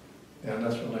 And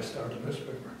that's when I started the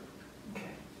newspaper.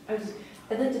 Okay.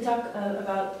 I'd like to talk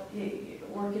about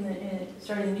work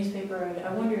starting the newspaper.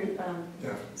 I wondered,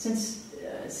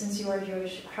 since you are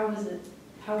Jewish, how was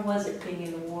it being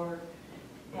in the war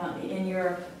in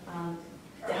Europe?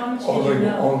 How much did you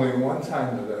know? Only one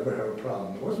time did I ever have a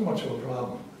problem. It wasn't much of a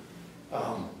problem.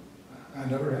 I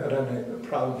never had any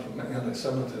problem from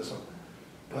anti-Semitism.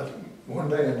 But one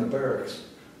day in the barracks,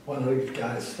 one of these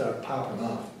guys started popping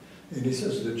off. And he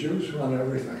says, the Jews run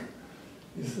everything.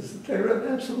 He says, they run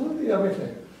absolutely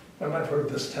everything. And I've heard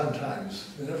this 10 times.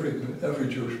 And every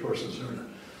Jewish person's heard it.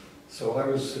 So I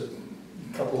was a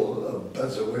couple of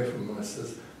beds away from him. I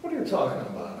says, what are you talking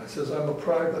about? I says, I'm a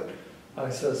private. I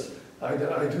says, I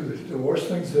do the worst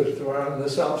things that there are in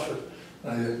this outfit.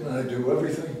 I do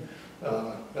everything.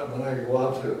 When I go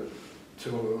out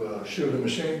to shoot a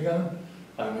machine gun,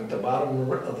 I'm at the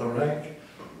bottom of the rank.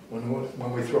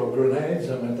 When we throw grenades,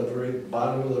 I'm at the very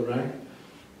bottom of the rank.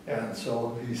 And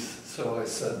so I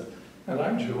said, and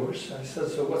I'm Jewish. I said,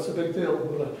 so what's the big deal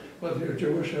whether you're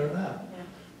Jewish or not? Yeah.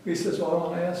 He says, well, I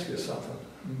want to ask you something.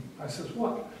 I says,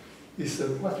 what? He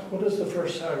said, what is the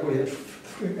first sergeant? We had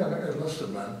 3 enlisted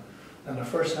men, and the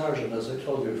first sergeant, as I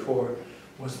told you before,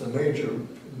 was the major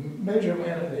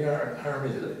man in the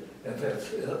Army at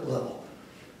that level.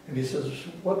 And he says,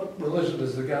 what religion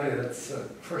is the guy that's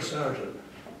first sergeant?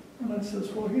 And I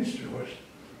says, well, he's Jewish.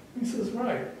 He says,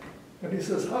 right. And he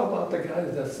says, how about the guy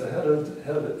that's the head of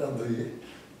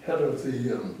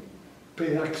the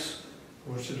PX,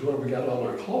 which is where we got all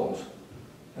our clothes.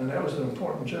 And that was an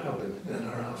important job in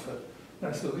our outfit.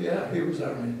 I said, yeah, he was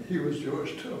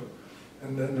Jewish too.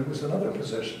 And then there was another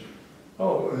position.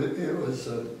 Oh, it was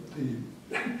the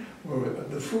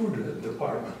food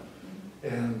department.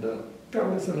 And that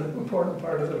was an important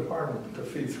part of the department to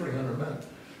feed 300 men.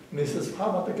 And he says, how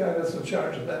about the guy that's in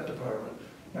charge of that department?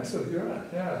 And I said,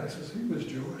 yeah. He says, he was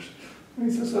Jewish.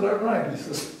 And he says, I'm right. He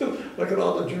says, look at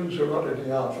all the Jews who are running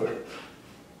the outfit.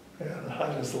 And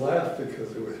I just laughed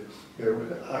because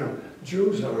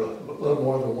Jews are a little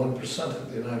more than 1%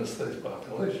 of the United States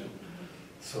population.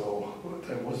 So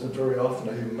that wasn't very often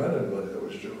I even met anybody that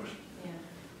was Jewish. Yeah.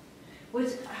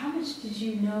 How much did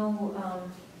you know,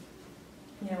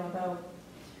 about,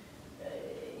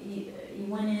 you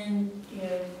went in,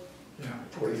 Yeah,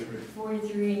 43.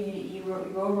 43,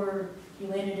 you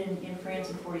landed in France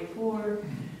in 44.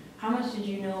 Mm-hmm. How much did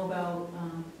you know about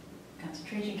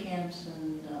concentration camps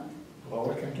and...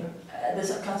 What kind of? The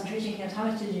concentration camps, how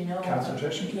much did you know?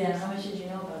 Concentration camps? Yeah, how much did you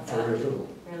know about that? Very little.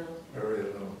 Very little. Very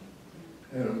little.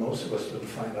 And most of us didn't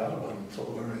find out about them until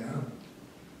the very end.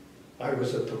 I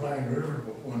was at the Rhine River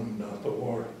when the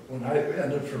war, when it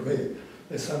ended for me.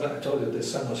 I told you, they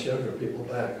sent us younger people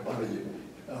back about a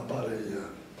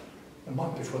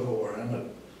month before the war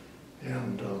ended.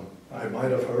 And I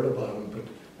might have heard about them, but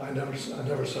I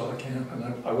never saw a camp, and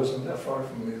I wasn't that far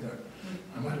from them either.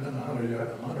 I might have been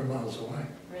 100 miles away.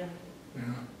 Really?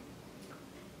 Yeah.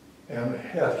 And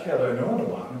had I known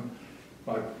about them,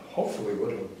 I hopefully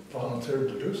would have volunteered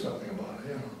to do something about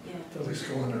it, Yeah. to at least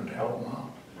go in and help them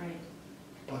out. Right.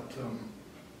 But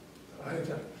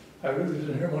I really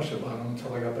didn't hear much about them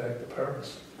until I got back to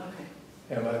Paris. Okay.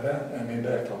 And by that, I mean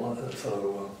back to London,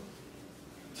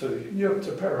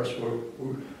 to Paris, where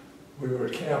we were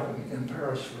camping in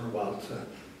Paris for about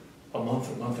a month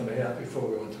and a half before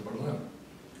we went to Berlin.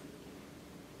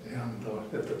 And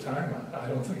at the time, I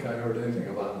don't think I heard anything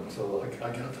about them until I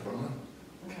got to Berlin.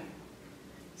 Okay.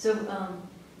 So,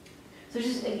 so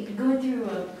just going through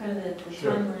kind of the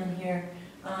Sure. timeline here.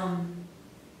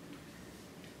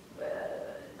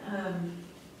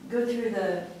 Go through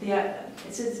it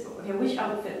says, okay, which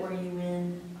outfit were you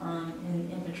in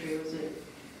infantry? Was it,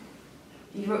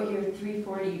 you wrote here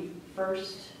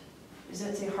 341st, does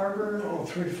that say harbor? Oh,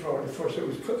 341st, it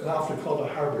was an outfit called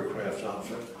a Harborcraft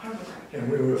outfit. Harborcraft. And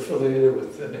we were affiliated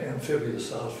with an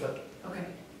amphibious outfit. Okay.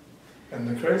 And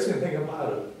the crazy thing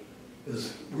about it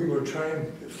is we were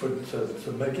trained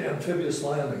to make amphibious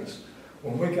landings.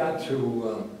 When we got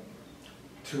to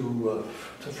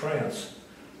France,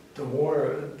 the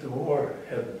war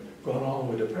had gone all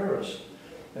the way to Paris,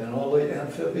 and all the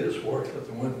amphibious work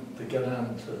that went to get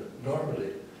on to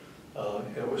Normandy,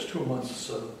 it was 2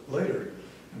 months later,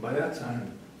 and by that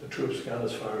time the troops got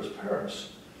as far as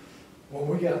Paris. When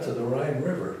we got to the Rhine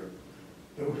River,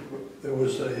 there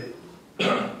was a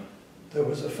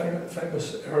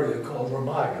famous area called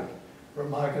Remagen,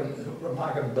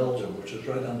 Belgium, which is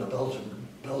right on the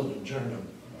Belgian-German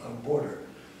border.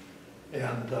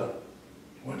 And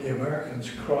when the Americans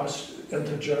crossed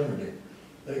into Germany,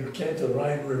 they came to the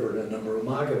Rhine River, and the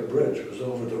Remagen Bridge was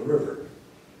over the river.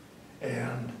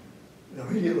 And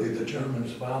immediately the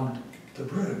Germans bombed the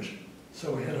bridge,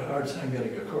 so we had a hard time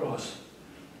getting across.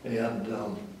 And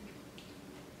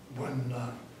when we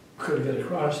couldn't get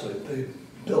across, they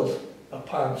built a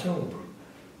pontoon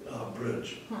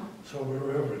bridge. So we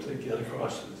were able to get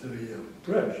across the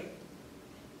bridge.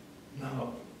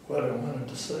 Now, what I wanted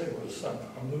to say was,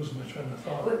 I'm losing my train of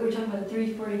thought. We're talking about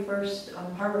 341st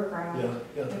Harborcraft.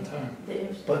 Yeah, at the time.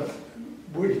 But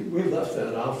we left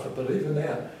that outfit, but even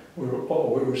that, we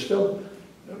still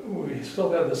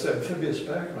had this amphibious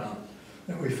background,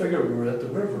 and we figured we were at the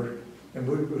river, and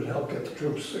we would help get the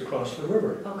troops across the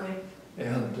river. Okay.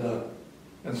 And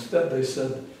instead they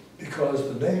said, because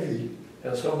the Navy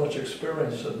has so much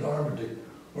experience in Normandy,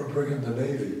 we're bringing the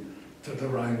Navy to the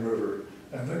Rhine River,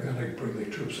 and they're going to bring the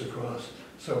troops across.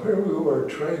 So here we were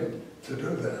trained to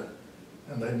do that,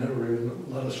 and they never even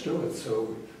let us do it.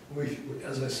 So we,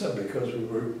 as I said, because we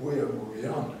were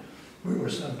young, we were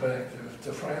sent back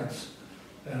to France,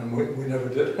 and we never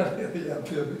did any of the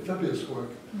amphibious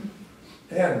work.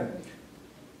 And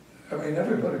I mean,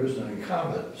 everybody was in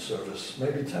combat service,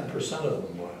 maybe 10% of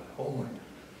them were only.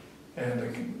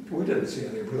 And we didn't see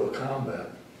any real combat.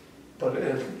 But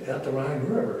at the Rhine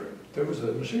River, there was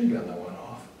a machine gun that went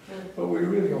off. But we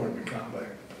really weren't in combat.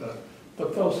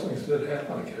 But those things did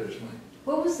happen occasionally.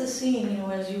 What was the scene,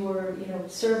 as you were,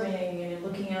 surveying and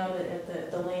looking out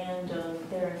at the land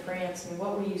there in France? I mean,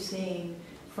 what were you seeing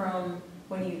from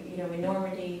when in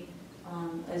Normandy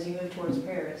as you moved towards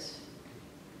Paris?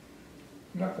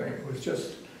 Nothing. It was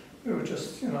just,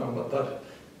 but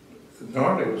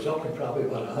Normandy was only probably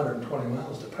about 120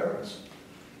 miles to Paris.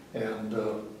 And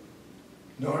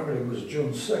normally it was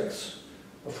June 6th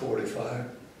of 45,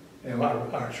 and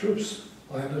our troops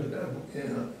landed,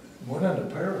 went into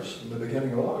Paris in the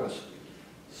beginning of August.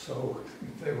 So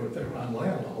they were on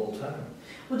land the whole time.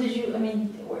 Well, did you, I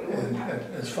mean, And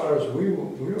as far as we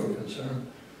were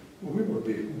concerned, we were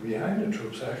behind the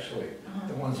troops, actually,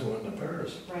 the ones who went to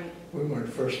Paris. right. We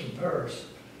weren't first in Paris.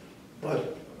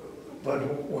 But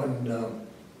when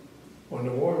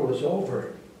the war was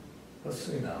over, let's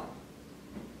see now.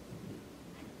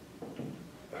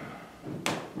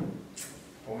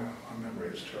 Boy, my memory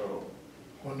is terrible.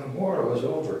 When the war was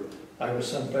over, I was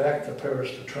sent back to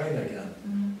Paris to train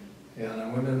again. And I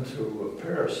went into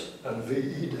Paris on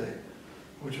VE Day,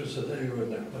 which was the day when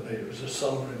they was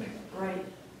celebrating Right.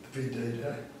 the V-Day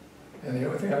day. And the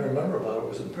only thing I remember about it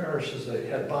was in Paris is they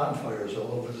had bonfires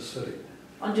all over the city.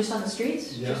 Just on the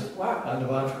streets? Yeah. Just, wow. On the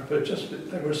bonfire, but just,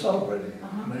 they were celebrating.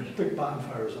 Uh-huh. And they had big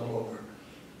bonfires all over.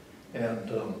 And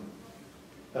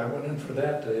I went in for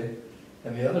that day,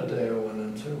 and the other day I went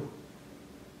in too.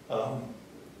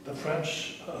 The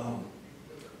French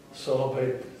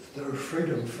celebrate their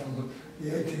freedom from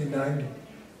the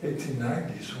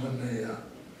 1890s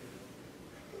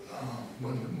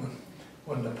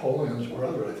when Napoleon's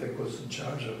brother, I think, was in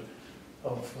charge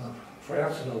of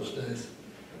France in those days.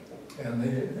 And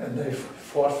they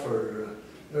fought for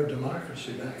their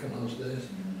democracy back in those days.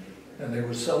 And they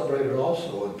were celebrated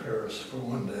also in Paris for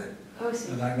one day. Oh, I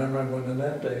see. And I remember I went in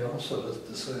that day also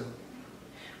to say,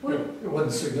 it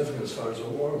wasn't significant as far as the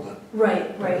war went.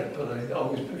 Right, right. But I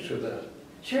always pictured that.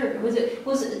 Sure. Was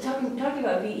it talking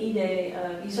about VE Day?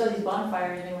 You saw these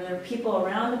bonfires, and were there people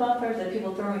around the bonfires? Were there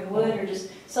people throwing wood, or just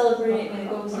celebrating?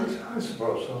 I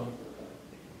suppose so.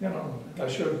 You know, I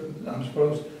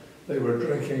suppose they were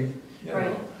drinking, you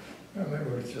Right. know, and they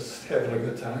were just having a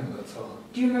good time, that's all.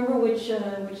 Do you remember which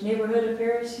neighborhood of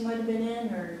Paris you might have been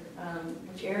in, or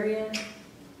which area?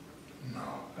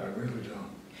 No, I really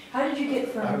don't. How did you get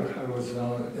from? I was in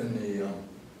the,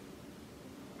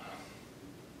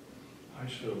 I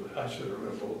should have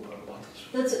read a little bit about this.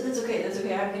 That's okay. That's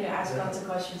okay. I'm going to ask lots of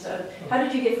questions. How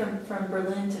did you get from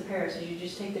Berlin to Paris? Did you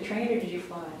just take the train, or did you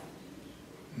fly?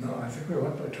 No, I think we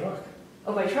went by truck.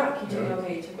 Oh, by truck. You did. Yeah.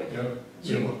 Okay, you took it.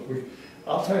 Yeah.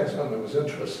 I'll tell you something that was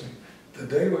interesting. The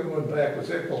day we went back was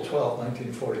April 12,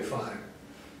 1945.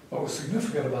 What was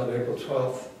significant about April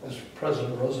 12th is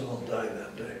President Roosevelt died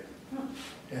that day. Oh.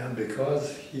 And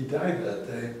because he died that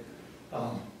day,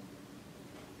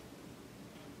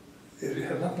 it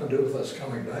had nothing to do with us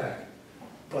coming back.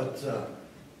 But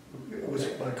it was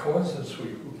by coincidence,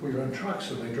 we were in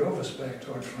trucks and they drove us back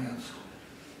toward France.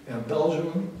 And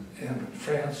Belgium and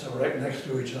France are right next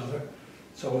to each other.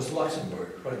 So was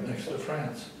Luxembourg, right next to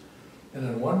France. And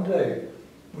in one day,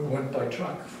 we went by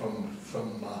truck from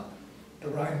the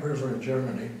Rhine River in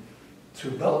Germany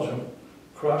to Belgium,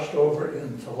 crossed over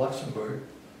into Luxembourg,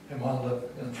 and wound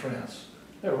up in France.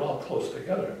 They were all close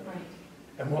together. Right.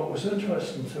 And what was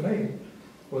interesting to me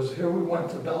was here we went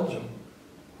to Belgium,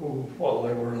 who, well,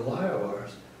 they were ally of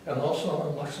ours, and also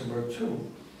in Luxembourg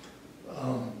too.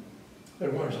 They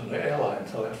weren't an ally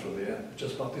until after the end,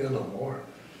 just about the end of the war.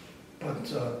 But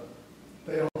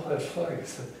they all had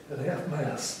flags at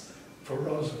half-mast for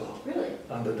Roosevelt. Really?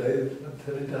 On the day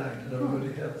that he died, and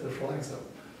everybody had their flags up.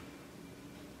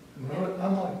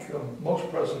 Unlike most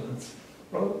presidents,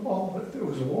 well, it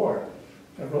was a war,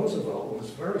 and Roosevelt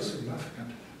was very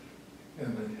significant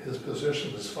in his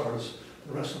position as far as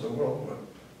the rest of the world went.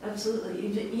 Absolutely.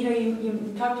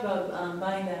 You talked about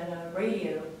buying that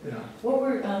radio. Yeah. What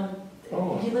were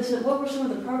did you listen? What were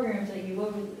some of the programs that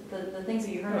what were the things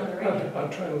that you heard on the radio? I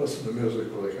try to listen to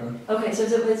music when I can. Okay, so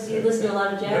you listen to a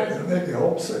lot of jazz. It made me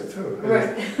homesick too.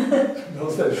 Right. In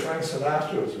those days, Frank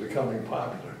Sinatra was becoming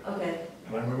popular. Okay.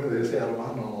 And I remember they used to have him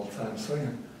on all the time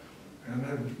singing. And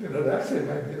then, it actually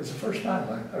it was the first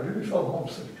time I really felt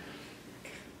homesick.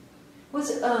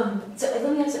 So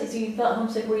let me ask you, so you felt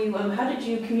homesick, were you, how did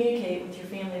you communicate with your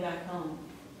family back home?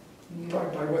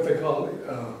 By what they call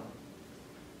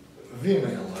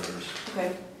V-mail letters.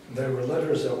 Okay. They were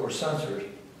letters that were censored.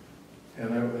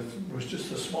 And it was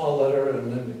just a small letter,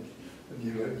 and then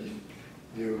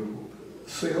you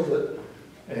sealed it.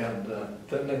 And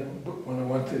then when I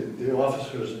went to the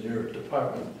officers in your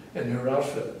department, in your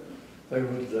outfit, they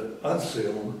would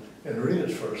unseal them and read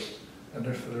it first. And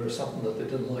if there was something that they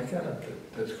didn't like in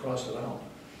it, they'd cross it out.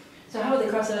 So how would they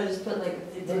cross it out? Just put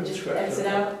like, they just X it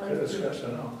out? They just scratch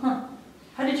it out. Huh.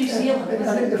 How did you seal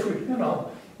them? If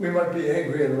we might be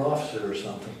angry at an officer or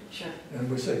something. Sure. And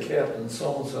we say, Captain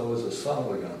so-and-so is a son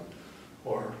of a gun,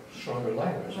 or stronger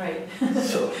language. Right.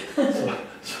 So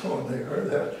when they heard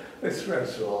that, they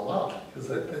scratched it all out, because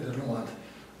they didn't want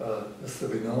this to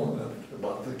be known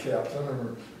about the captain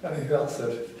or anything else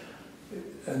that,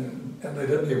 and they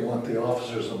didn't even want the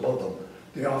officers above them.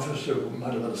 The officer who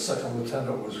might have been a second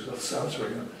lieutenant was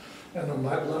censoring it, and the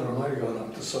letter might have gone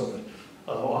up to some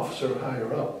officer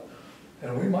higher up.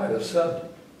 And we might have said,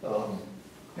 you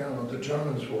know, the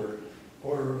Germans were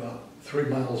 3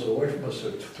 miles away from us,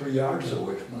 or 3 yards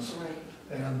away from us.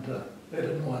 Right. And they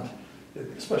didn't want,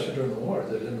 especially during the war,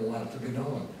 they didn't want it to be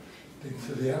known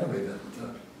to the enemy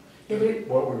that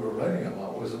what we were writing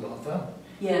about was about them.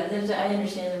 Yeah, I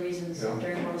understand the reasons Yeah.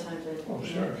 during wartime. Oh,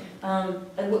 sure.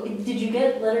 Did you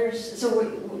get letters? So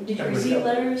did you receive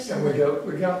letters? And we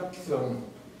got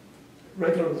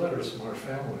regular letters from our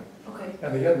family. Okay.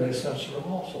 And again, they censored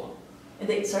them also.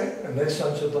 Sorry? And they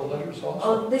censored the letters also.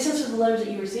 Oh, they censored the letters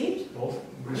that you received? Both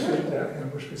received that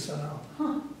and which we sent out.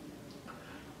 Huh.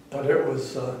 But it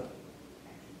was,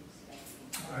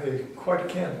 I quite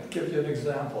can't give you an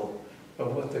example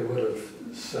of what they would have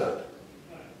said.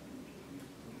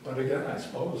 But again, I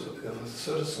suppose if a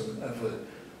citizen, if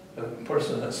a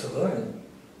person, a civilian,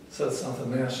 said something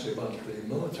nasty about the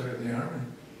military, the army,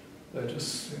 they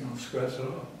just, you know, scratch it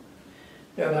off.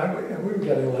 And we were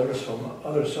getting letters from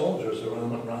other soldiers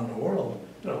around the world,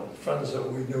 you know, friends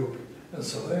that we knew in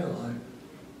civilian life.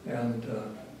 And,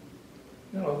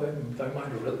 you know, they might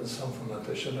have written something that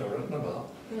they shouldn't have written about.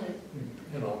 Really?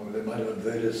 You know, they might have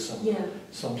invaded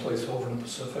someplace over in the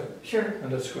Pacific. Sure.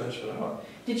 And it scratched it out.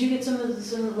 Did you get some of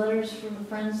the letters from the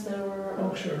friends that were?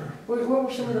 Oh, sure. Where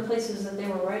were some of the places that they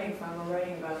were writing from or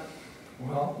writing about?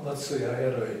 Well, let's see. I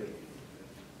had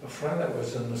a friend that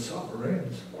was in the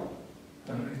submarines,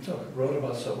 and he wrote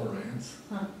about submarines.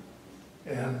 Huh.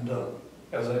 And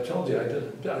as I told you, I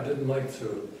didn't like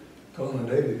to go in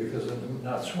the Navy because I'm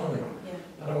not swimming. Yeah.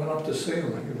 And I went up to see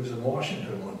him, and he was in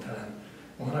Washington one time.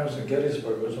 And when I was in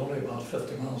Gettysburg, it was only about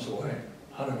 50 miles away,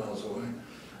 100 miles away.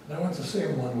 And I went to see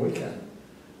him one weekend.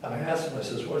 And I asked him, I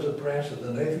says, "Where's the branch of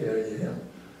the Navy are you in?"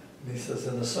 And he says,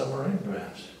 "In the submarine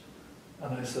branch."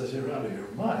 And I says, "You're out of your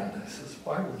mind." I says,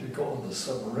 "Why would you go in the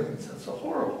submarines? That's so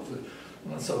horrible,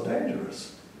 and it's so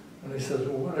dangerous." And he says,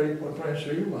 "Well, what branch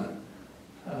are you in?"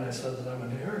 And I said, "I'm in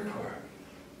the Air Corps."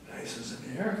 And he says,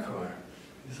 "In the Air Corps?"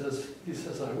 He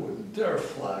says, "I wouldn't dare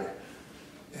fly."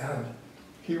 And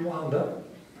he wound up,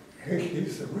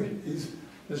 his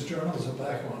journalism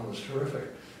background was terrific.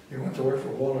 He went to work for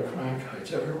Walter Cronkite. Did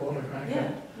you ever hear Walter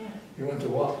Cronkite? Yeah. He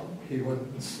went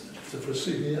for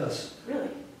CBS. Really?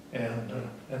 And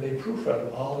he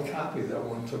proofread all the copy that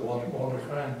went to Walter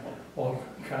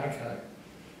Cronkite.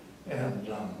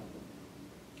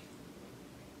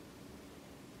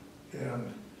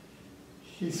 And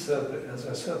he said, that, as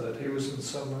I said, that he was in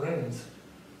submarines.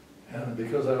 And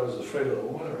because I was afraid of the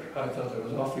water, I thought it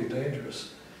was awfully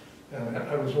dangerous. And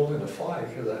I was willing to fly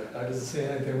because I didn't see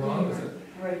anything wrong with it.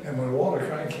 Right. And when Walter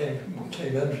Cronkite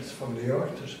came in from New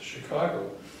York to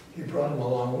Chicago, he brought him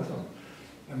along with him.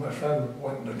 And my friend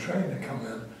went in a train to come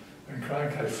in, and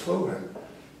Cronkite flew in.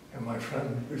 And my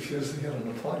friend refused to get on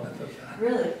the plane at that time.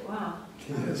 Really? Wow.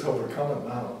 He has overcome it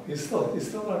now. He's still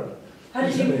there. How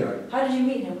did you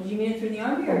meet him? Did you meet him through the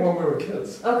Army? Or? When we were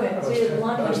kids. Okay, so you're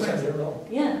long time I was friends. 10 years old.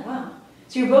 Yeah, wow.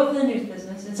 So you're both in the news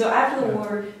business, and so after the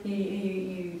war,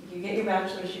 you get your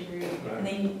bachelor's degree, Right. and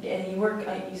then you work.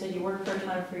 You said you worked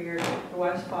part-time for your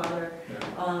wife's father,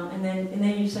 Yeah. and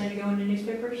then you decided to go into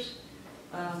newspapers.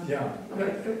 Yeah,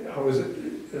 Okay. I was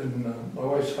in my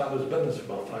wife's father's business for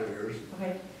about 5 years,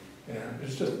 Okay. and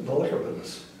it's just the liquor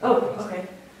business. Oh, okay.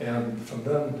 And from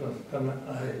then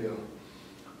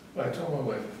I told my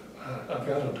wife, I've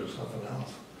got to do something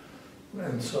else.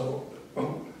 And so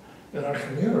in our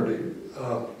community,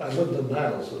 I lived in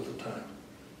Niles at the time.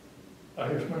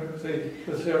 Are you familiar with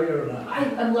this area or not?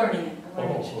 I'm learning it.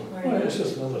 Well, it's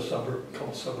just another suburb,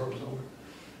 couple suburbs over.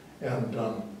 And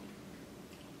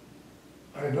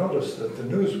I noticed that the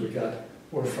news we got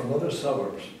were from other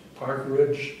suburbs, Park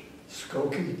Ridge,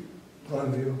 Skokie,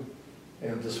 Glenview,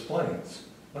 and Des Plaines.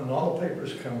 And all the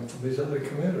papers come from these other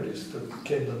communities that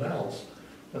came to Niles.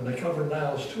 And they covered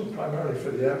Niles too, primarily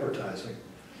for the advertising.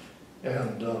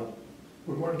 And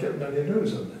we weren't getting any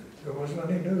news in it. There wasn't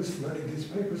any news from any of these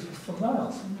papers from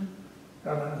Niles. Mm-hmm.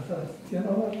 And I thought, you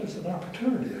know what, there's an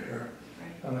opportunity here.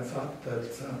 Right. And I thought that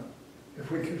if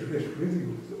we could really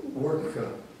work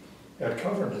at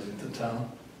covering it in the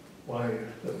town, why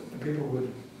the people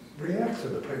would react to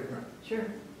the paper. Sure.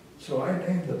 So I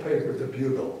named the paper The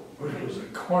Bugle, which was a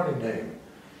corny name.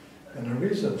 And the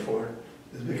reason for it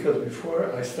is because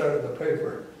before I started the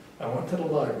paper, I went to the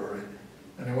library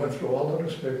and I went through all the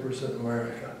newspapers in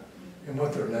America and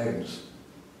what their names.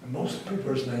 And most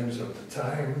papers' names are the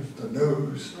Times, the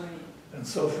News, Right. and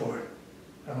so forth.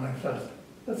 And I thought,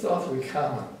 that's awfully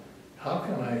common. How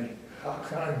can I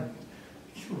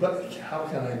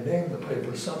name the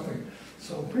paper something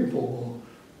so people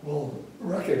will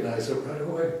recognize it right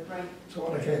away? Right. So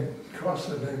when I came across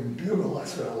the name Bugle, I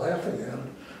started laughing at it.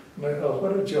 And I thought,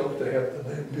 what a joke to have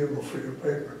the name Bugle for your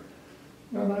paper.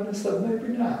 And I just said,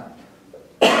 maybe not.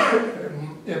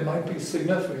 It might be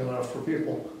significant enough for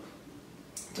people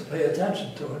to pay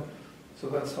attention to it. So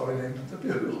that's how I named it the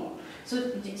Bugle. So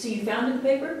you founded the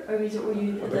paper, or you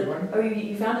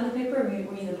founded the paper, or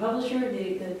were you the publisher,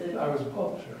 I was a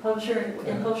publisher.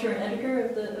 Publisher and editor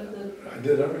of the? I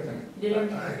did everything. You did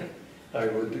everything. Okay. I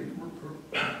would,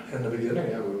 in the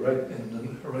beginning, I would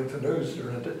write the news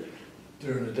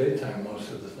during the daytime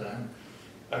most of the time.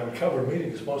 I would cover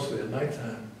meetings mostly at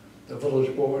nighttime. The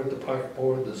village board, the park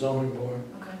board, the zoning board.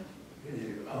 Okay.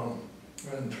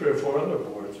 And 3 or 4 other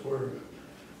boards were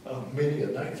meeting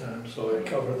at nighttime, so I'd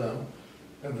cover them.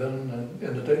 And then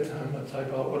in the daytime, I'd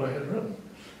type out what I had written.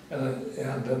 And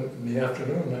then in the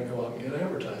afternoon, I'd go out and get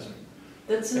advertising.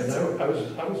 I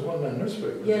was one-man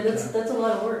newspaper. Yeah, that's a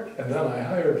lot of work. And then I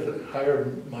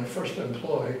hired my first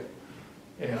employee,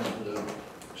 and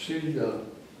she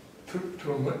took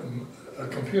to a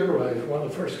computerized, one of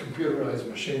the first computerized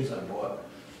machines I bought.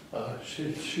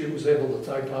 She was able to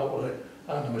type out what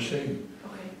on the machine.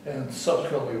 Okay. And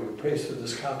subsequently we pasted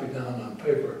this copy down on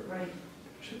paper. Right.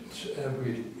 And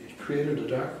we created a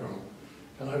darkroom.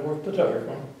 And I worked the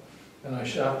darkroom, and I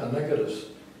shot the negatives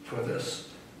for this.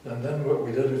 And then what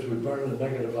we did is we burned the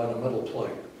negative on a metal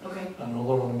plate, Okay. an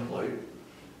aluminum plate.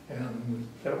 And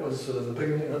that was the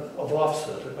beginning of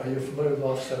offset. Are you familiar with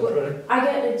offset, Freddie? I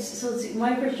got it. So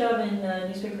my first job in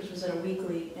newspapers was at a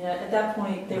weekly, and at that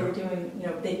point they were doing,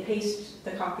 they paste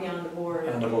the copy on the board.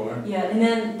 On the board. Yeah, and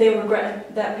then they were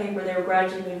that paper. They were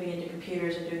gradually moving into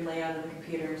computers and doing layout on the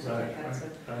computer and stuff like that.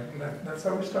 Right. And that's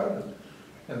how we started.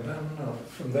 And then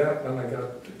from that, then I got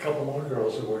a couple more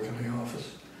girls who work in the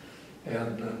office.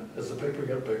 And as the paper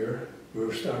got bigger, we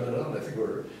were started out. I think we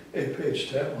were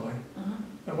 8-page tabloid.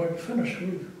 And when we finished,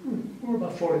 we were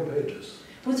about 40 pages.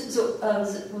 Was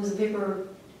the paper,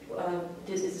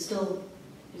 is it still,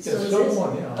 It's still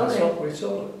one, yeah. Okay. We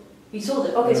sold it. You sold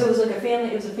it? Okay, Yeah. so it was like a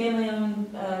family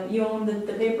owned, you owned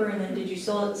the paper, and then did you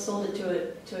sold it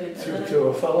To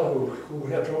a fellow who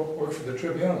had to work for the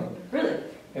Tribune. Really?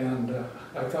 And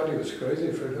I thought he was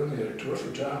crazy for doing it. He did a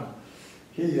terrific job.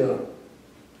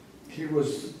 He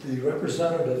was the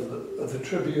representative of the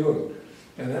Tribune.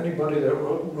 And anybody that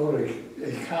wrote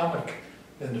a comic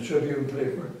in the Tribune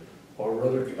paper, or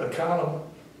wrote a column,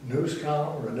 news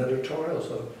column, or an editorial,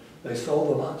 so they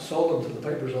sold them to the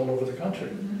papers all over the country.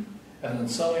 And in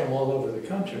selling them all over the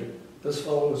country, this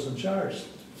fellow was in charge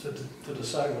to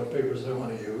decide what papers they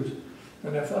want to use.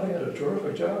 And I thought he had a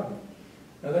terrific job.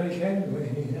 And then he came to me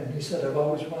and he said, I've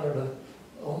always wanted to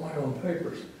own my own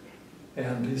papers.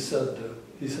 And he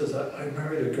says, I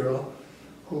married a girl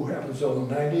who happens to own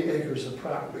 90 acres of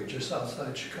property just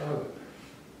outside Chicago.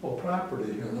 Well,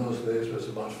 property in those days was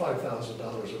about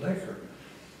 $5,000 an acre.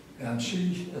 And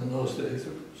she, in those days,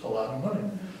 it was a lot of money.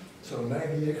 So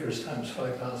 90 acres times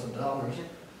 $5,000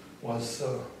 was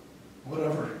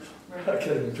whatever. Right. I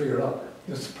can't even figure it out.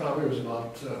 This probably was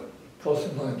about close to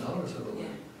 $1 million, I believe. Yeah.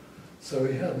 So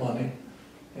he had money,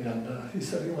 and he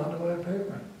said he wanted to buy a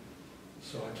paper.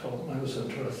 So I told him I was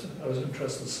interested. I was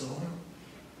interested in selling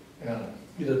it. And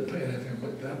he didn't pay anything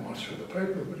like that much for the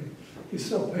paper, but he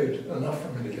still paid enough for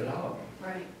me to get out.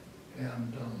 Right.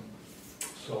 And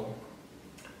so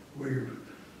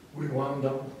we wound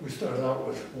up, we started out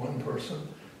with one person.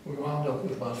 We wound up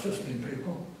with about 15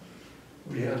 people.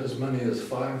 We had as many as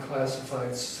 5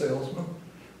 classified salesmen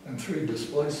and 3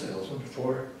 display salesmen,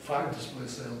 5 display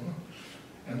salesmen,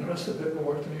 and the rest of the people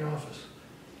worked in the office.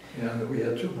 And we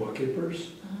had 2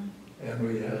 bookkeepers, and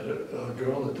we had a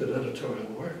girl that did editorial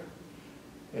work,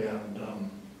 and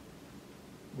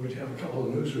we'd have a couple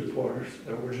of news reporters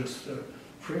that were just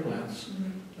freelance,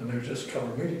 and they would just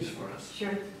cover meetings for us.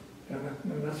 Sure.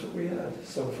 And that's what we had.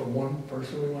 So from one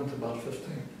person, we went to about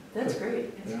 15. That's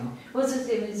great. Yeah.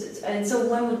 And so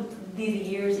when would be the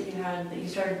years that you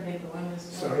started the paper? When was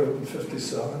it? Started in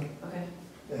 '57.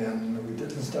 Okay. And we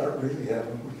didn't start really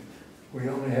having, we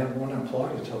only had one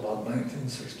employee until about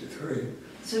 1963.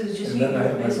 So it was just and you? then I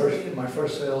had my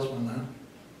first salesman then.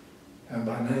 And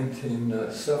by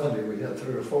 1970, we had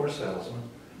 3 or 4 salesmen.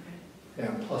 Okay.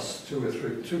 And plus 2 or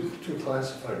 3, two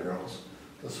classified girls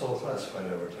that sold classified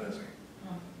advertising.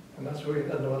 And that's what we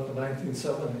had about the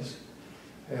 1970s.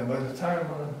 And by the time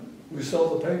we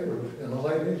sold the paper in the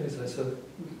late 80s, I said,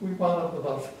 we wound up with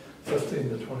about 15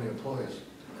 to 20 employees.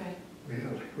 Okay.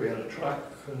 We had a truck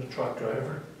and a truck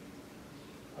driver.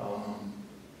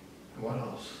 And what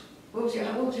else? What was your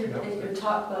Yeah. your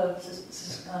top, how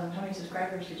many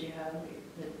subscribers did you have,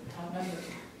 the top number?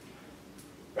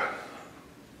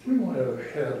 We might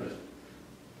have had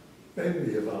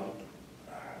maybe about,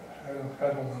 I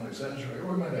don't want to exaggerate,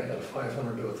 we might have had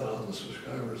 500 to 1,000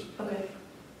 subscribers. Okay.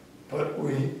 But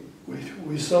we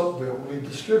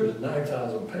distributed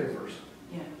 9,000 papers.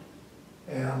 Yeah.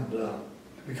 And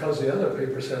because the other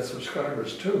papers had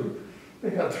subscribers too, they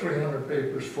had 300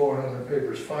 papers, 400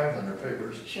 papers, 500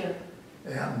 papers. Sure.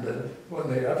 And when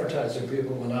the advertising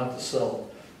people went out to sell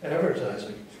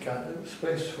advertising, got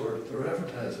space for their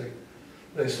advertising,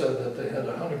 they said that they had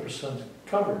 100%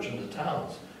 coverage in the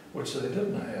towns, which they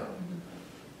didn't have. Mm-hmm.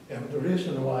 And the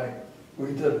reason why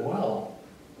we did well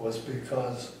was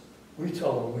because we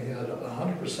told them we had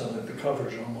 100% of the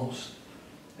coverage almost,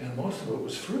 and most of it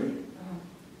was free.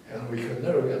 And we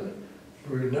never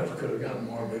could have gotten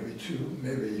more,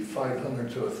 maybe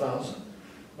 500 to 1,000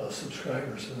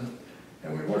 subscribers in it.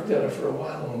 And we worked at it for a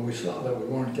while, and we saw that we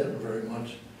weren't getting very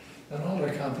much. And all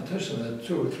our competition had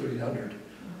 200 or 300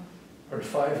 or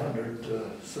 500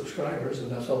 subscribers,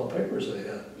 and that's all the papers they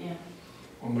had. Yeah.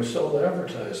 When we sold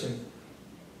advertising,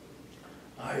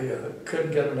 I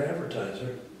couldn't get an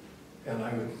advertiser, and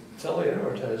I would tell the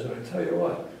advertiser, I tell you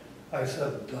what, I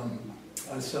said,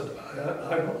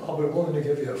 I'll be willing to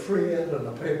give you a free ad in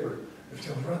the paper if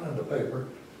you'll run in the paper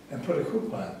and put a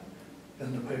coupon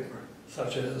in the paper,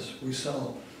 such as we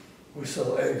sell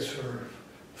eggs for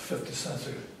 50 cents.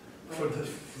 For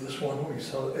this one week,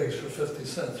 sell eggs for 50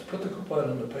 cents. Put the coupon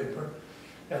in the paper,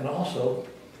 and also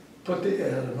put the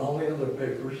ad in all the other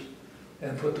papers,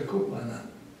 and put the coupon in.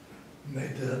 And they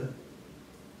did.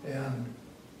 And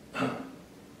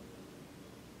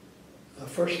the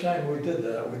first time we did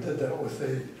that with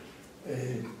a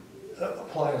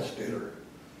appliance dealer,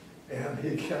 and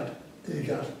he got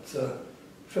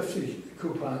 50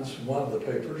 coupons from one of the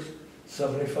papers,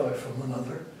 75 from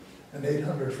another, and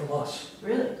 800 from us.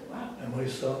 Really? Wow. And we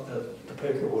saw that the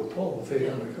paper would pull with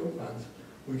 800 coupons.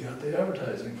 We got the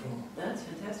advertising from them. That's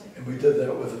fantastic. And we did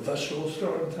that with a vegetable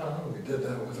store in town, we did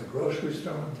that with a grocery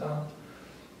store in town,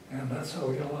 and that's how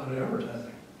we got a lot of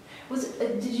advertising.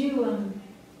 Did you,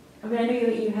 I mean, I know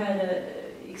you had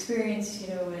experience,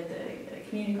 at the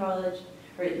community college,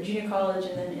 or at junior college,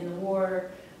 and then in the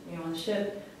war, on the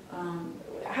ship.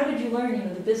 How did you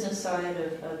learn, the business side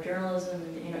of journalism,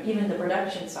 and, even the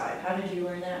production side? How did you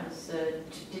learn that?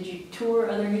 Did you tour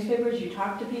other newspapers? Did you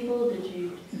talk to people? Did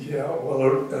you? Yeah,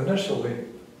 well, initially,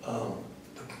 the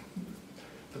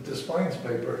Des Plaines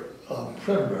paper,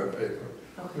 printed paper,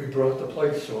 Okay. we brought the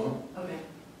plates to them, Okay.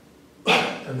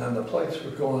 and then the plates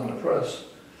would go on the press,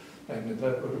 and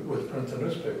that would print the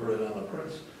newspaper right on the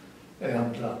press.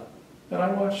 And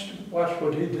I watched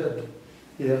what he did.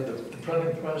 He had the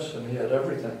printing press, and he had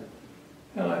everything.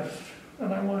 And I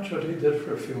watched what he did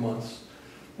for a few months,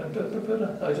 and bit by bit,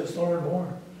 I just learned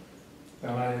more.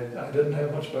 And I didn't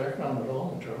have much background at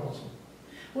all in journalism,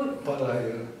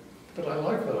 but I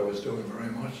liked what I was doing very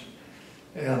much.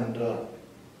 And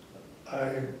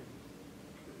I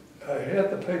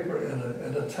had the paper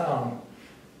in a town,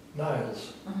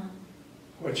 Niles,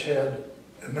 which had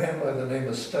a man by the name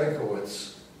of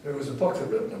Stankiewicz. There was a book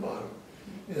written about him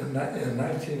in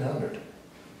 1900.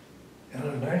 And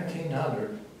in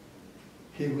 1900,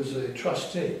 he was a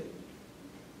trustee.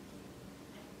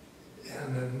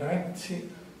 And in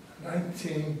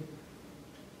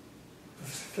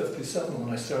 1957,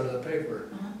 when I started the paper,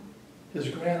 his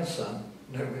grandson,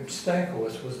 named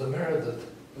Stankiewicz, was the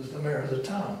mayor of the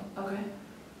town. Okay.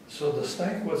 So the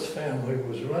Stankiewicz family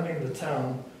was running the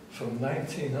town from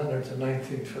 1900 to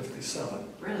 1957.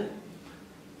 Really?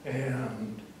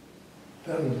 And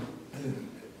then,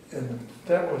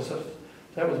 that was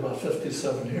about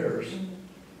 57 years.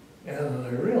 And I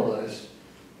realized,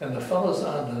 and the fellows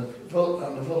on the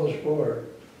village board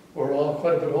were all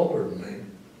quite a bit older than me.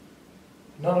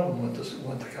 None of them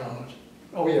went to college.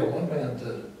 Oh yeah, one man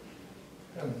did,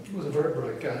 and he was a very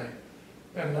bright guy.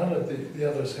 And none of the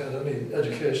others had any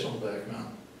educational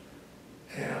background.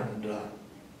 And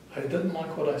I didn't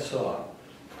like what I saw.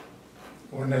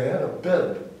 When they had a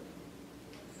bid,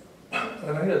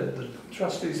 the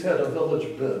trustees had a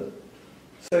village bid.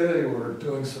 Say they were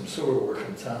doing some sewer work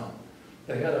in town.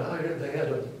 They had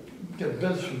to get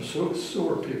bids from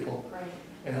sewer people. Right.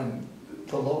 And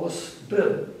the lowest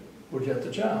bid would get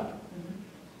the job.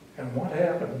 And what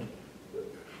happened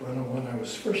when I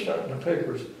was first starting the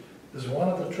papers is one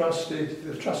of the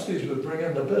trustees would bring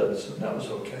in the bids, and that was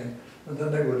okay. And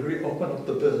then they would open up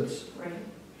the bids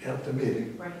at the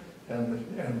meeting. Right. And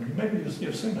maybe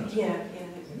you've seen it. Yeah.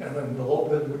 And then the low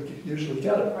bid would usually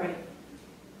get it. Right.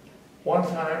 One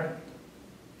time,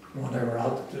 when they were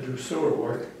out to do sewer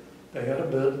work, they had a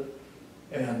bid,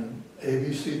 and A,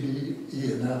 B, C, D,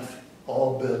 E, and F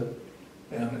all bid,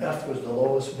 and F was the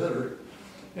lowest bidder.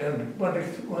 And when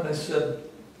they said,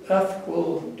 F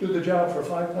will do the job for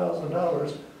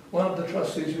 $5,000, one of the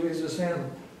trustees raised his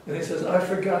hand, and he says, I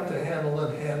forgot to hand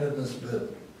in this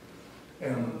bid.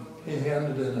 And he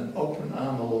handed in an open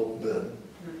envelope bid.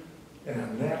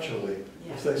 And naturally,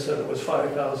 if they said it was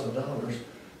 $5,000,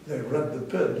 they read the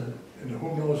bid, and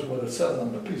who knows what it said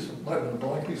on the piece of, might have been a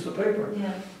blank piece of paper.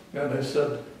 Yeah. And they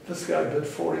said, this guy bid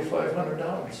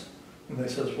 $4,500. And they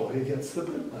says, well, he gets the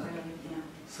bid back. Right, yeah.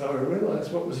 So I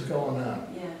realized what was going on.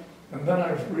 Yeah. And then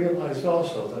I realized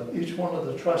also that each one of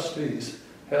the trustees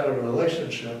had a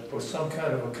relationship with some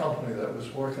kind of a company that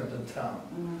was working in town.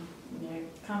 Mm-hmm. Yeah.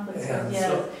 Conflicts. And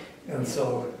Yeah.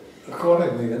 so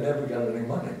accordingly, they never got any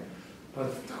money.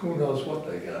 But who knows what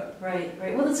they got. Right,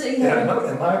 right. Well, that's,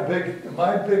 And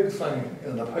my big thing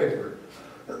in the paper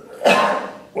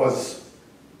was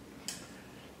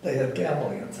they had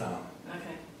gambling in town.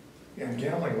 okay. And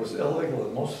gambling was illegal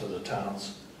in most of the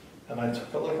towns. And I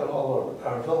took a look at all of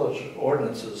our village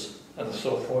ordinances and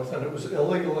so forth, and it was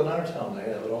illegal in our town to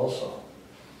have it also.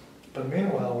 But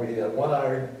meanwhile, we had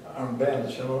one-armed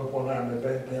bandits, you know what one-armed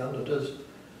bandit is?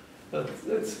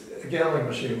 It's a gambling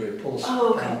machine where it pulls.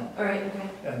 Oh, okay. All right, okay.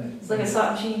 And It's like a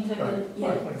slot machine type right, of, yeah.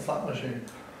 like a slot machine.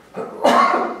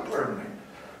 Pardon me.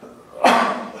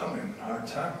 I'm in a hard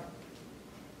time.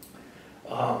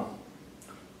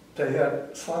 They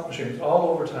had slot machines all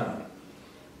over town.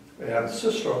 They had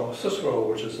Cicero,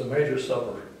 which is a major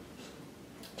subway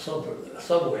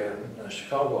in the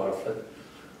Chicago outfit,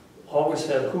 always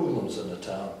had hoodlums in the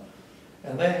town.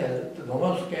 And they had the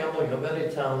most gambling of any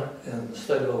town in the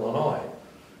state of Illinois,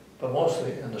 but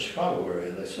mostly in the Chicago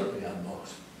area. They certainly had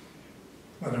most.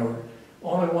 And there were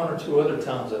only one or two other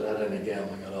towns that had any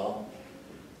gambling at all.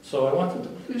 So I went to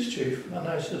the police chief, and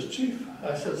I says, Chief,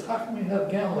 I says, how can we have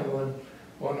gambling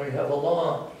when we have a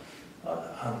law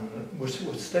which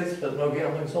states that no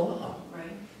gambling is allowed?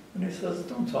 Right. And he says,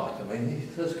 don't talk to me. He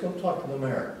says, go talk to the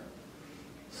mayor.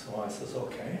 So I says,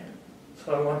 okay.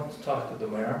 So I went to talk to the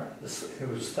mayor. He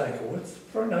was Stankiewicz,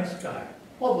 very nice guy,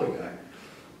 lovely guy.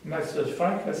 And I said,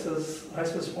 Frank, I says,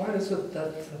 why is it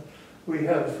that we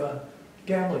have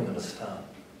gambling in this town?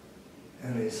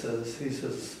 And he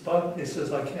says, Bud, he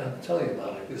says, I can't tell you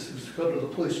about it. He says, go to the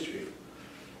police chief.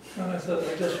 And I said,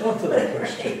 I just went to the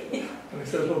police chief. And he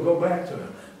says, well, go back to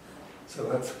him. So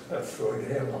that's the way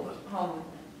he handled it. Oh.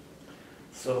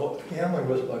 So gambling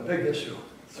was my big issue.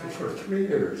 So Right. for 3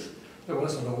 years, there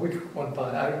wasn't a week went by.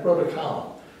 I wrote a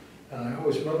column, and I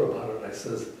always wrote about it. I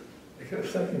says, if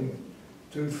they can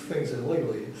do things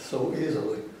illegally so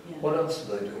easily, Yeah. what else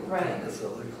do they do Right. when it's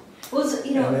illegal? Well, so,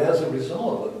 you know. And as a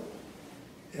result of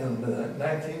it, in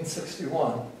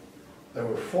 1961, there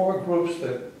were 4 groups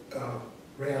that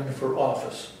ran for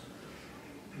office.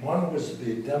 One was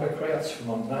the Democrats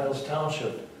from Niles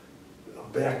Township,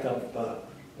 backed up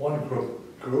one group.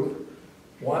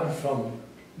 One from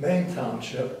Maine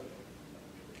Township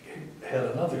had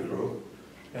another group.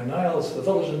 And Niles, the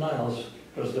village of Niles,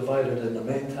 was divided into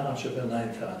Maine Township and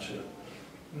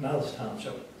Niles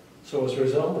Township. So as a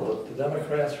result of it, the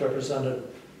Democrats represented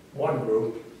one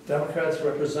group, Democrats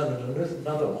represented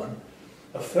another one,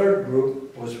 a third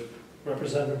group was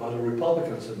represented by the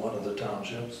Republicans in one of the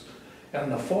townships,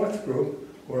 and the fourth group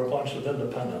were a bunch of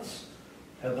independents.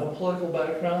 Had no political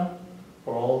background,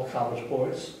 were all college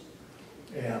boys,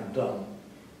 and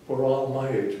were all my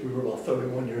age. We were about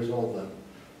 31 years old then,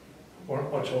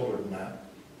 weren't much older than that.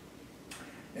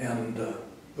 And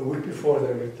the week before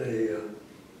they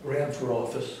ran for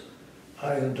office,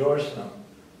 I endorsed them.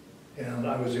 And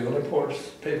I was the only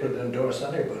paper to endorse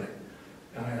anybody.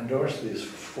 And I endorsed these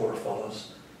 4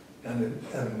 fellows. And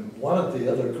one of the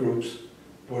other groups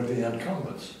were the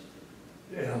incumbents.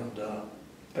 And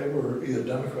they were either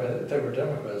Democrats,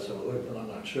 I believe, but I'm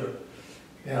not sure.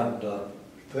 And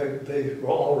they were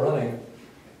all running.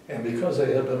 And because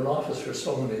they had been in office for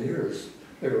so many years,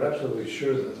 they were absolutely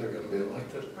sure that they're going to be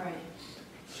elected. Right.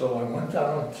 So I went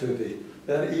down to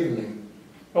that evening,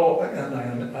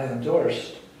 and I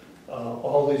endorsed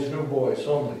all these new boys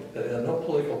only that had no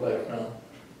political background.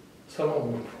 Some of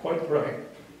them were quite bright.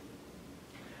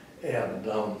 And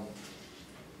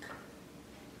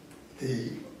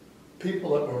the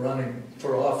people that were running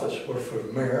for office were for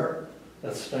mayor,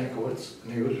 that's Stankiewicz,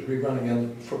 and he was rerunning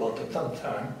in for about the 10th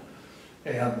time.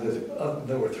 And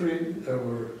there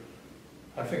were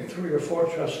I think 3 or 4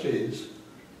 trustees,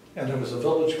 and there was a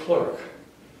village clerk.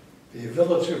 The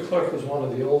village clerk was one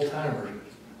of the old-timers,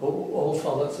 old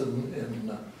fellas, and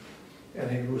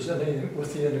he was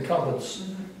with the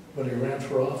incumbents when he ran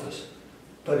for office.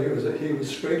 But he was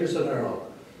straight as an arrow.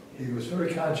 He was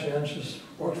very conscientious,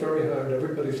 worked very hard.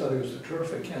 Everybody thought he was a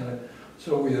terrific candidate.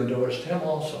 So we endorsed him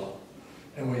also.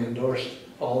 And we endorsed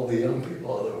all the young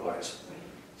people otherwise.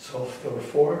 So there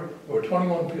were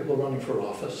 21 people running for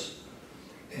office.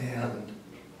 And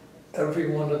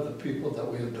every one of the people that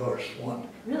we endorsed won.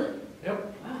 Really?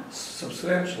 Yep. Wow.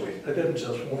 Substantially. They didn't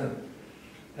just win.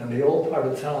 And the old part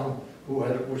of town,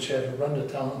 which had run the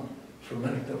town for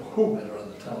many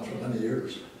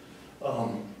years,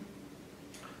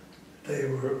 they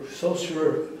were so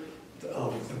sure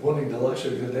of winning the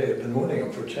election because they had been winning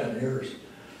them for 10 years.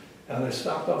 And I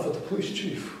stopped off with the police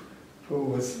chief who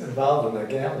was involved in the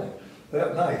gambling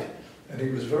that night, and he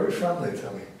was very friendly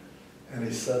to me. And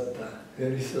he said,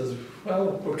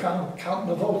 well, we're counting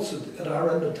the votes at our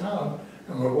end of town,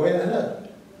 and we're way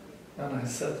ahead. And I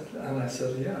said,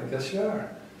 yeah, I guess you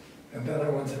are. And then I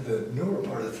went to the newer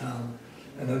part of town,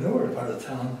 and the newer part of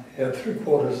town had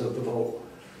 3/4 of the vote.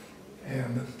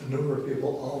 And the newer people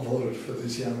all voted for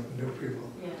these young, new people.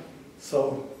 Yeah.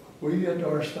 So we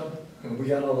endorsed them, and we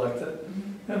got elected.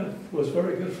 Mm-hmm. And it was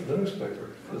very good for the newspaper,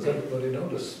 because everybody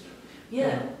noticed.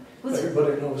 Yeah.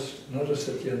 Everybody noticed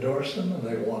that you endorsed them, and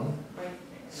they won. Right.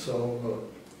 So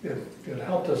it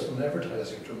helped us in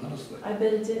advertising tremendously. I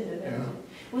bet it did. I bet Yeah.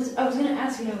 it did. I was going to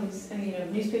ask,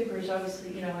 newspapers,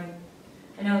 obviously,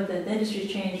 I know that the industry's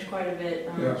changed quite a bit.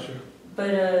 Yeah, sure.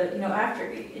 But,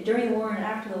 during the war and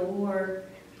after the war,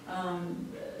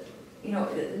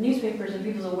 newspapers and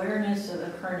people's awareness of the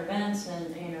current events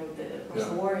and, of course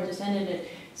the war had just ended,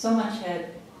 so much had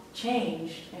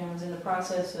changed and was in the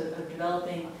process of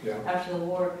developing after the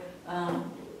war.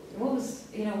 What was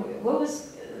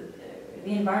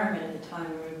the environment at the time?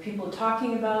 Were people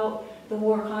talking about the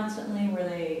war constantly? Were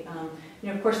they,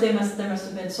 of course there must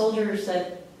have been soldiers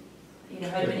that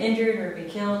had been injured or been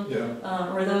killed,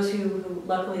 or those who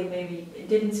luckily maybe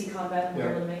didn't see combat and were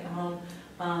able to make it home.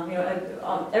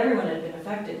 Everyone had been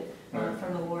affected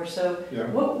from the war. So,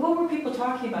 what were people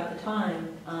talking about at the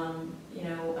time?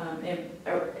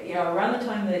 Around the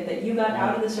time that you got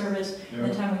out of the service, and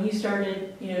the time when you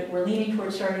started, were leaning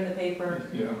towards starting the paper.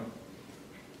 Yeah,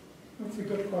 that's a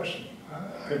good question.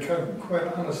 I quite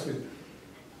honestly,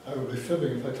 I would be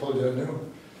fibbing if I told you I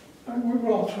knew. We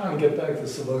were all trying to get back to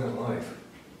civilian life.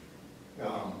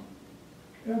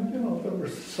 And there were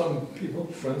some people,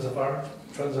 friends of ours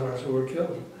who were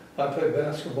killed. I played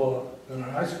basketball in our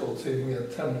high school team. We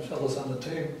had 10 fellows on the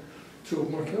team. 2 of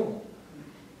them were killed.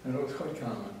 And it was quite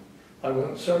common. I went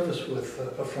in service with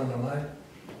a friend of mine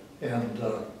and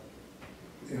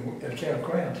at Camp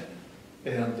Grant.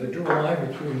 And they drew a line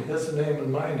between his name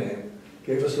and my name,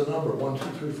 gave us a number, 1, 2,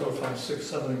 3, 4, 5, 6,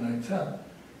 7, 8, 9, 10.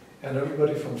 And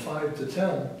everybody from 5 to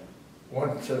 10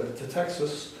 went to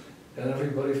Texas, and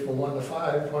everybody from 1 to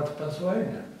 5 went to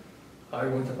Pennsylvania. I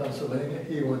went to Pennsylvania,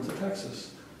 he went to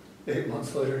Texas. 8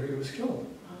 months later, he was killed.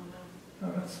 Oh,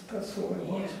 no. That's the way it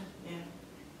was. Yeah.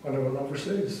 When I went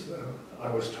overseas, I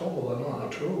was told, I don't know how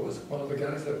true it was, one of the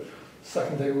guys that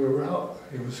second day we were out,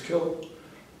 he was killed.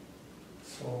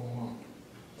 So,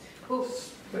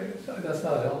 that's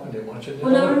not helping you much.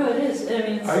 Well, no, it is.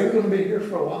 Are you going to be here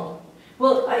for a while?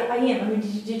 Well, I am.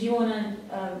 Did you want to?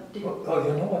 Well,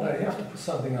 you know what? I have to put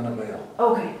something on the mail.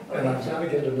 Okay. And I've got to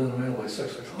get it in the mail by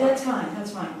 6 o'clock. That's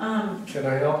fine. Can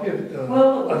I help you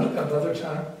another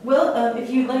time? Well, if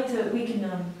you'd like to, we can.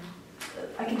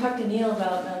 I can talk to Neil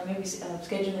about maybe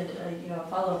scheduling a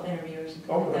follow-up interview or something.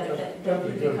 Oh,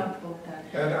 that'd be good. Comfortable with that.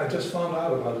 And I just found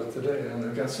out about it today, and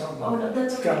I've got something. Oh, no,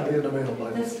 that's okay. It's got to be in the mail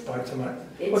by tonight.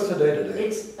 What's the date today?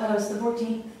 It's the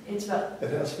 14th. It's about.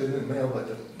 It has to be in the mail by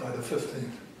the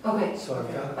 15th. Okay. So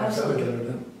I've got to get it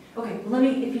in. Okay. Well,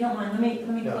 if you don't mind, let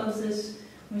me close this.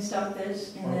 Let me stop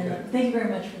this, and then thank you very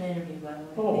much for the interview, by the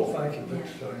way. Oh, thank you,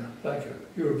 Victoria. Thank you.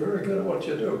 You were very good at what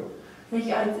you do. Thank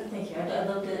you. I'd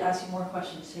love to ask you more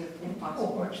questions too, if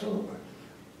possible. Oh, absolutely.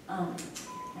 I'm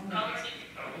gonna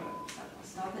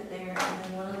stop it there, and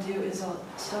then what I'll do is I'll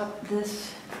stop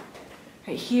this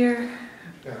right here.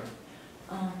 Yeah.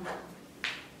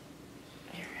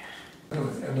 Here.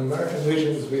 And the American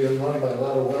Legion is being run by a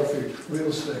lot of wealthy real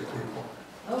estate people.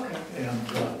 Okay.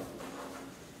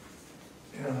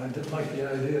 And I did like the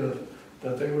idea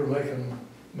that they were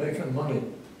making money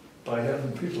by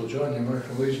having people join the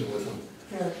American Legion with them.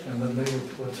 Really? And then they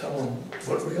would tell them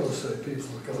what real estate people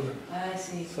would go to. I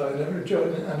see. So I never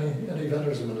joined any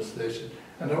vendors administration.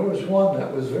 And there was one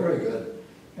that was very good,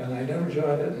 and I never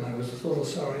joined it, and I was a little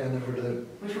sorry I never did.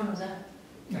 Which one was that?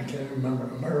 I can't remember,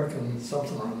 American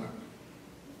something or other.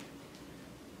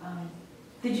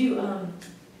 Did you,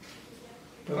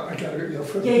 But I gotta,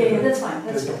 for the. Yeah, that's fine,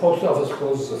 that's The fine. post office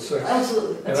closes at 6.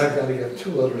 Absolutely, And that's I've gotta get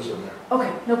 2 letters in there.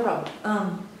 okay, no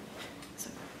problem.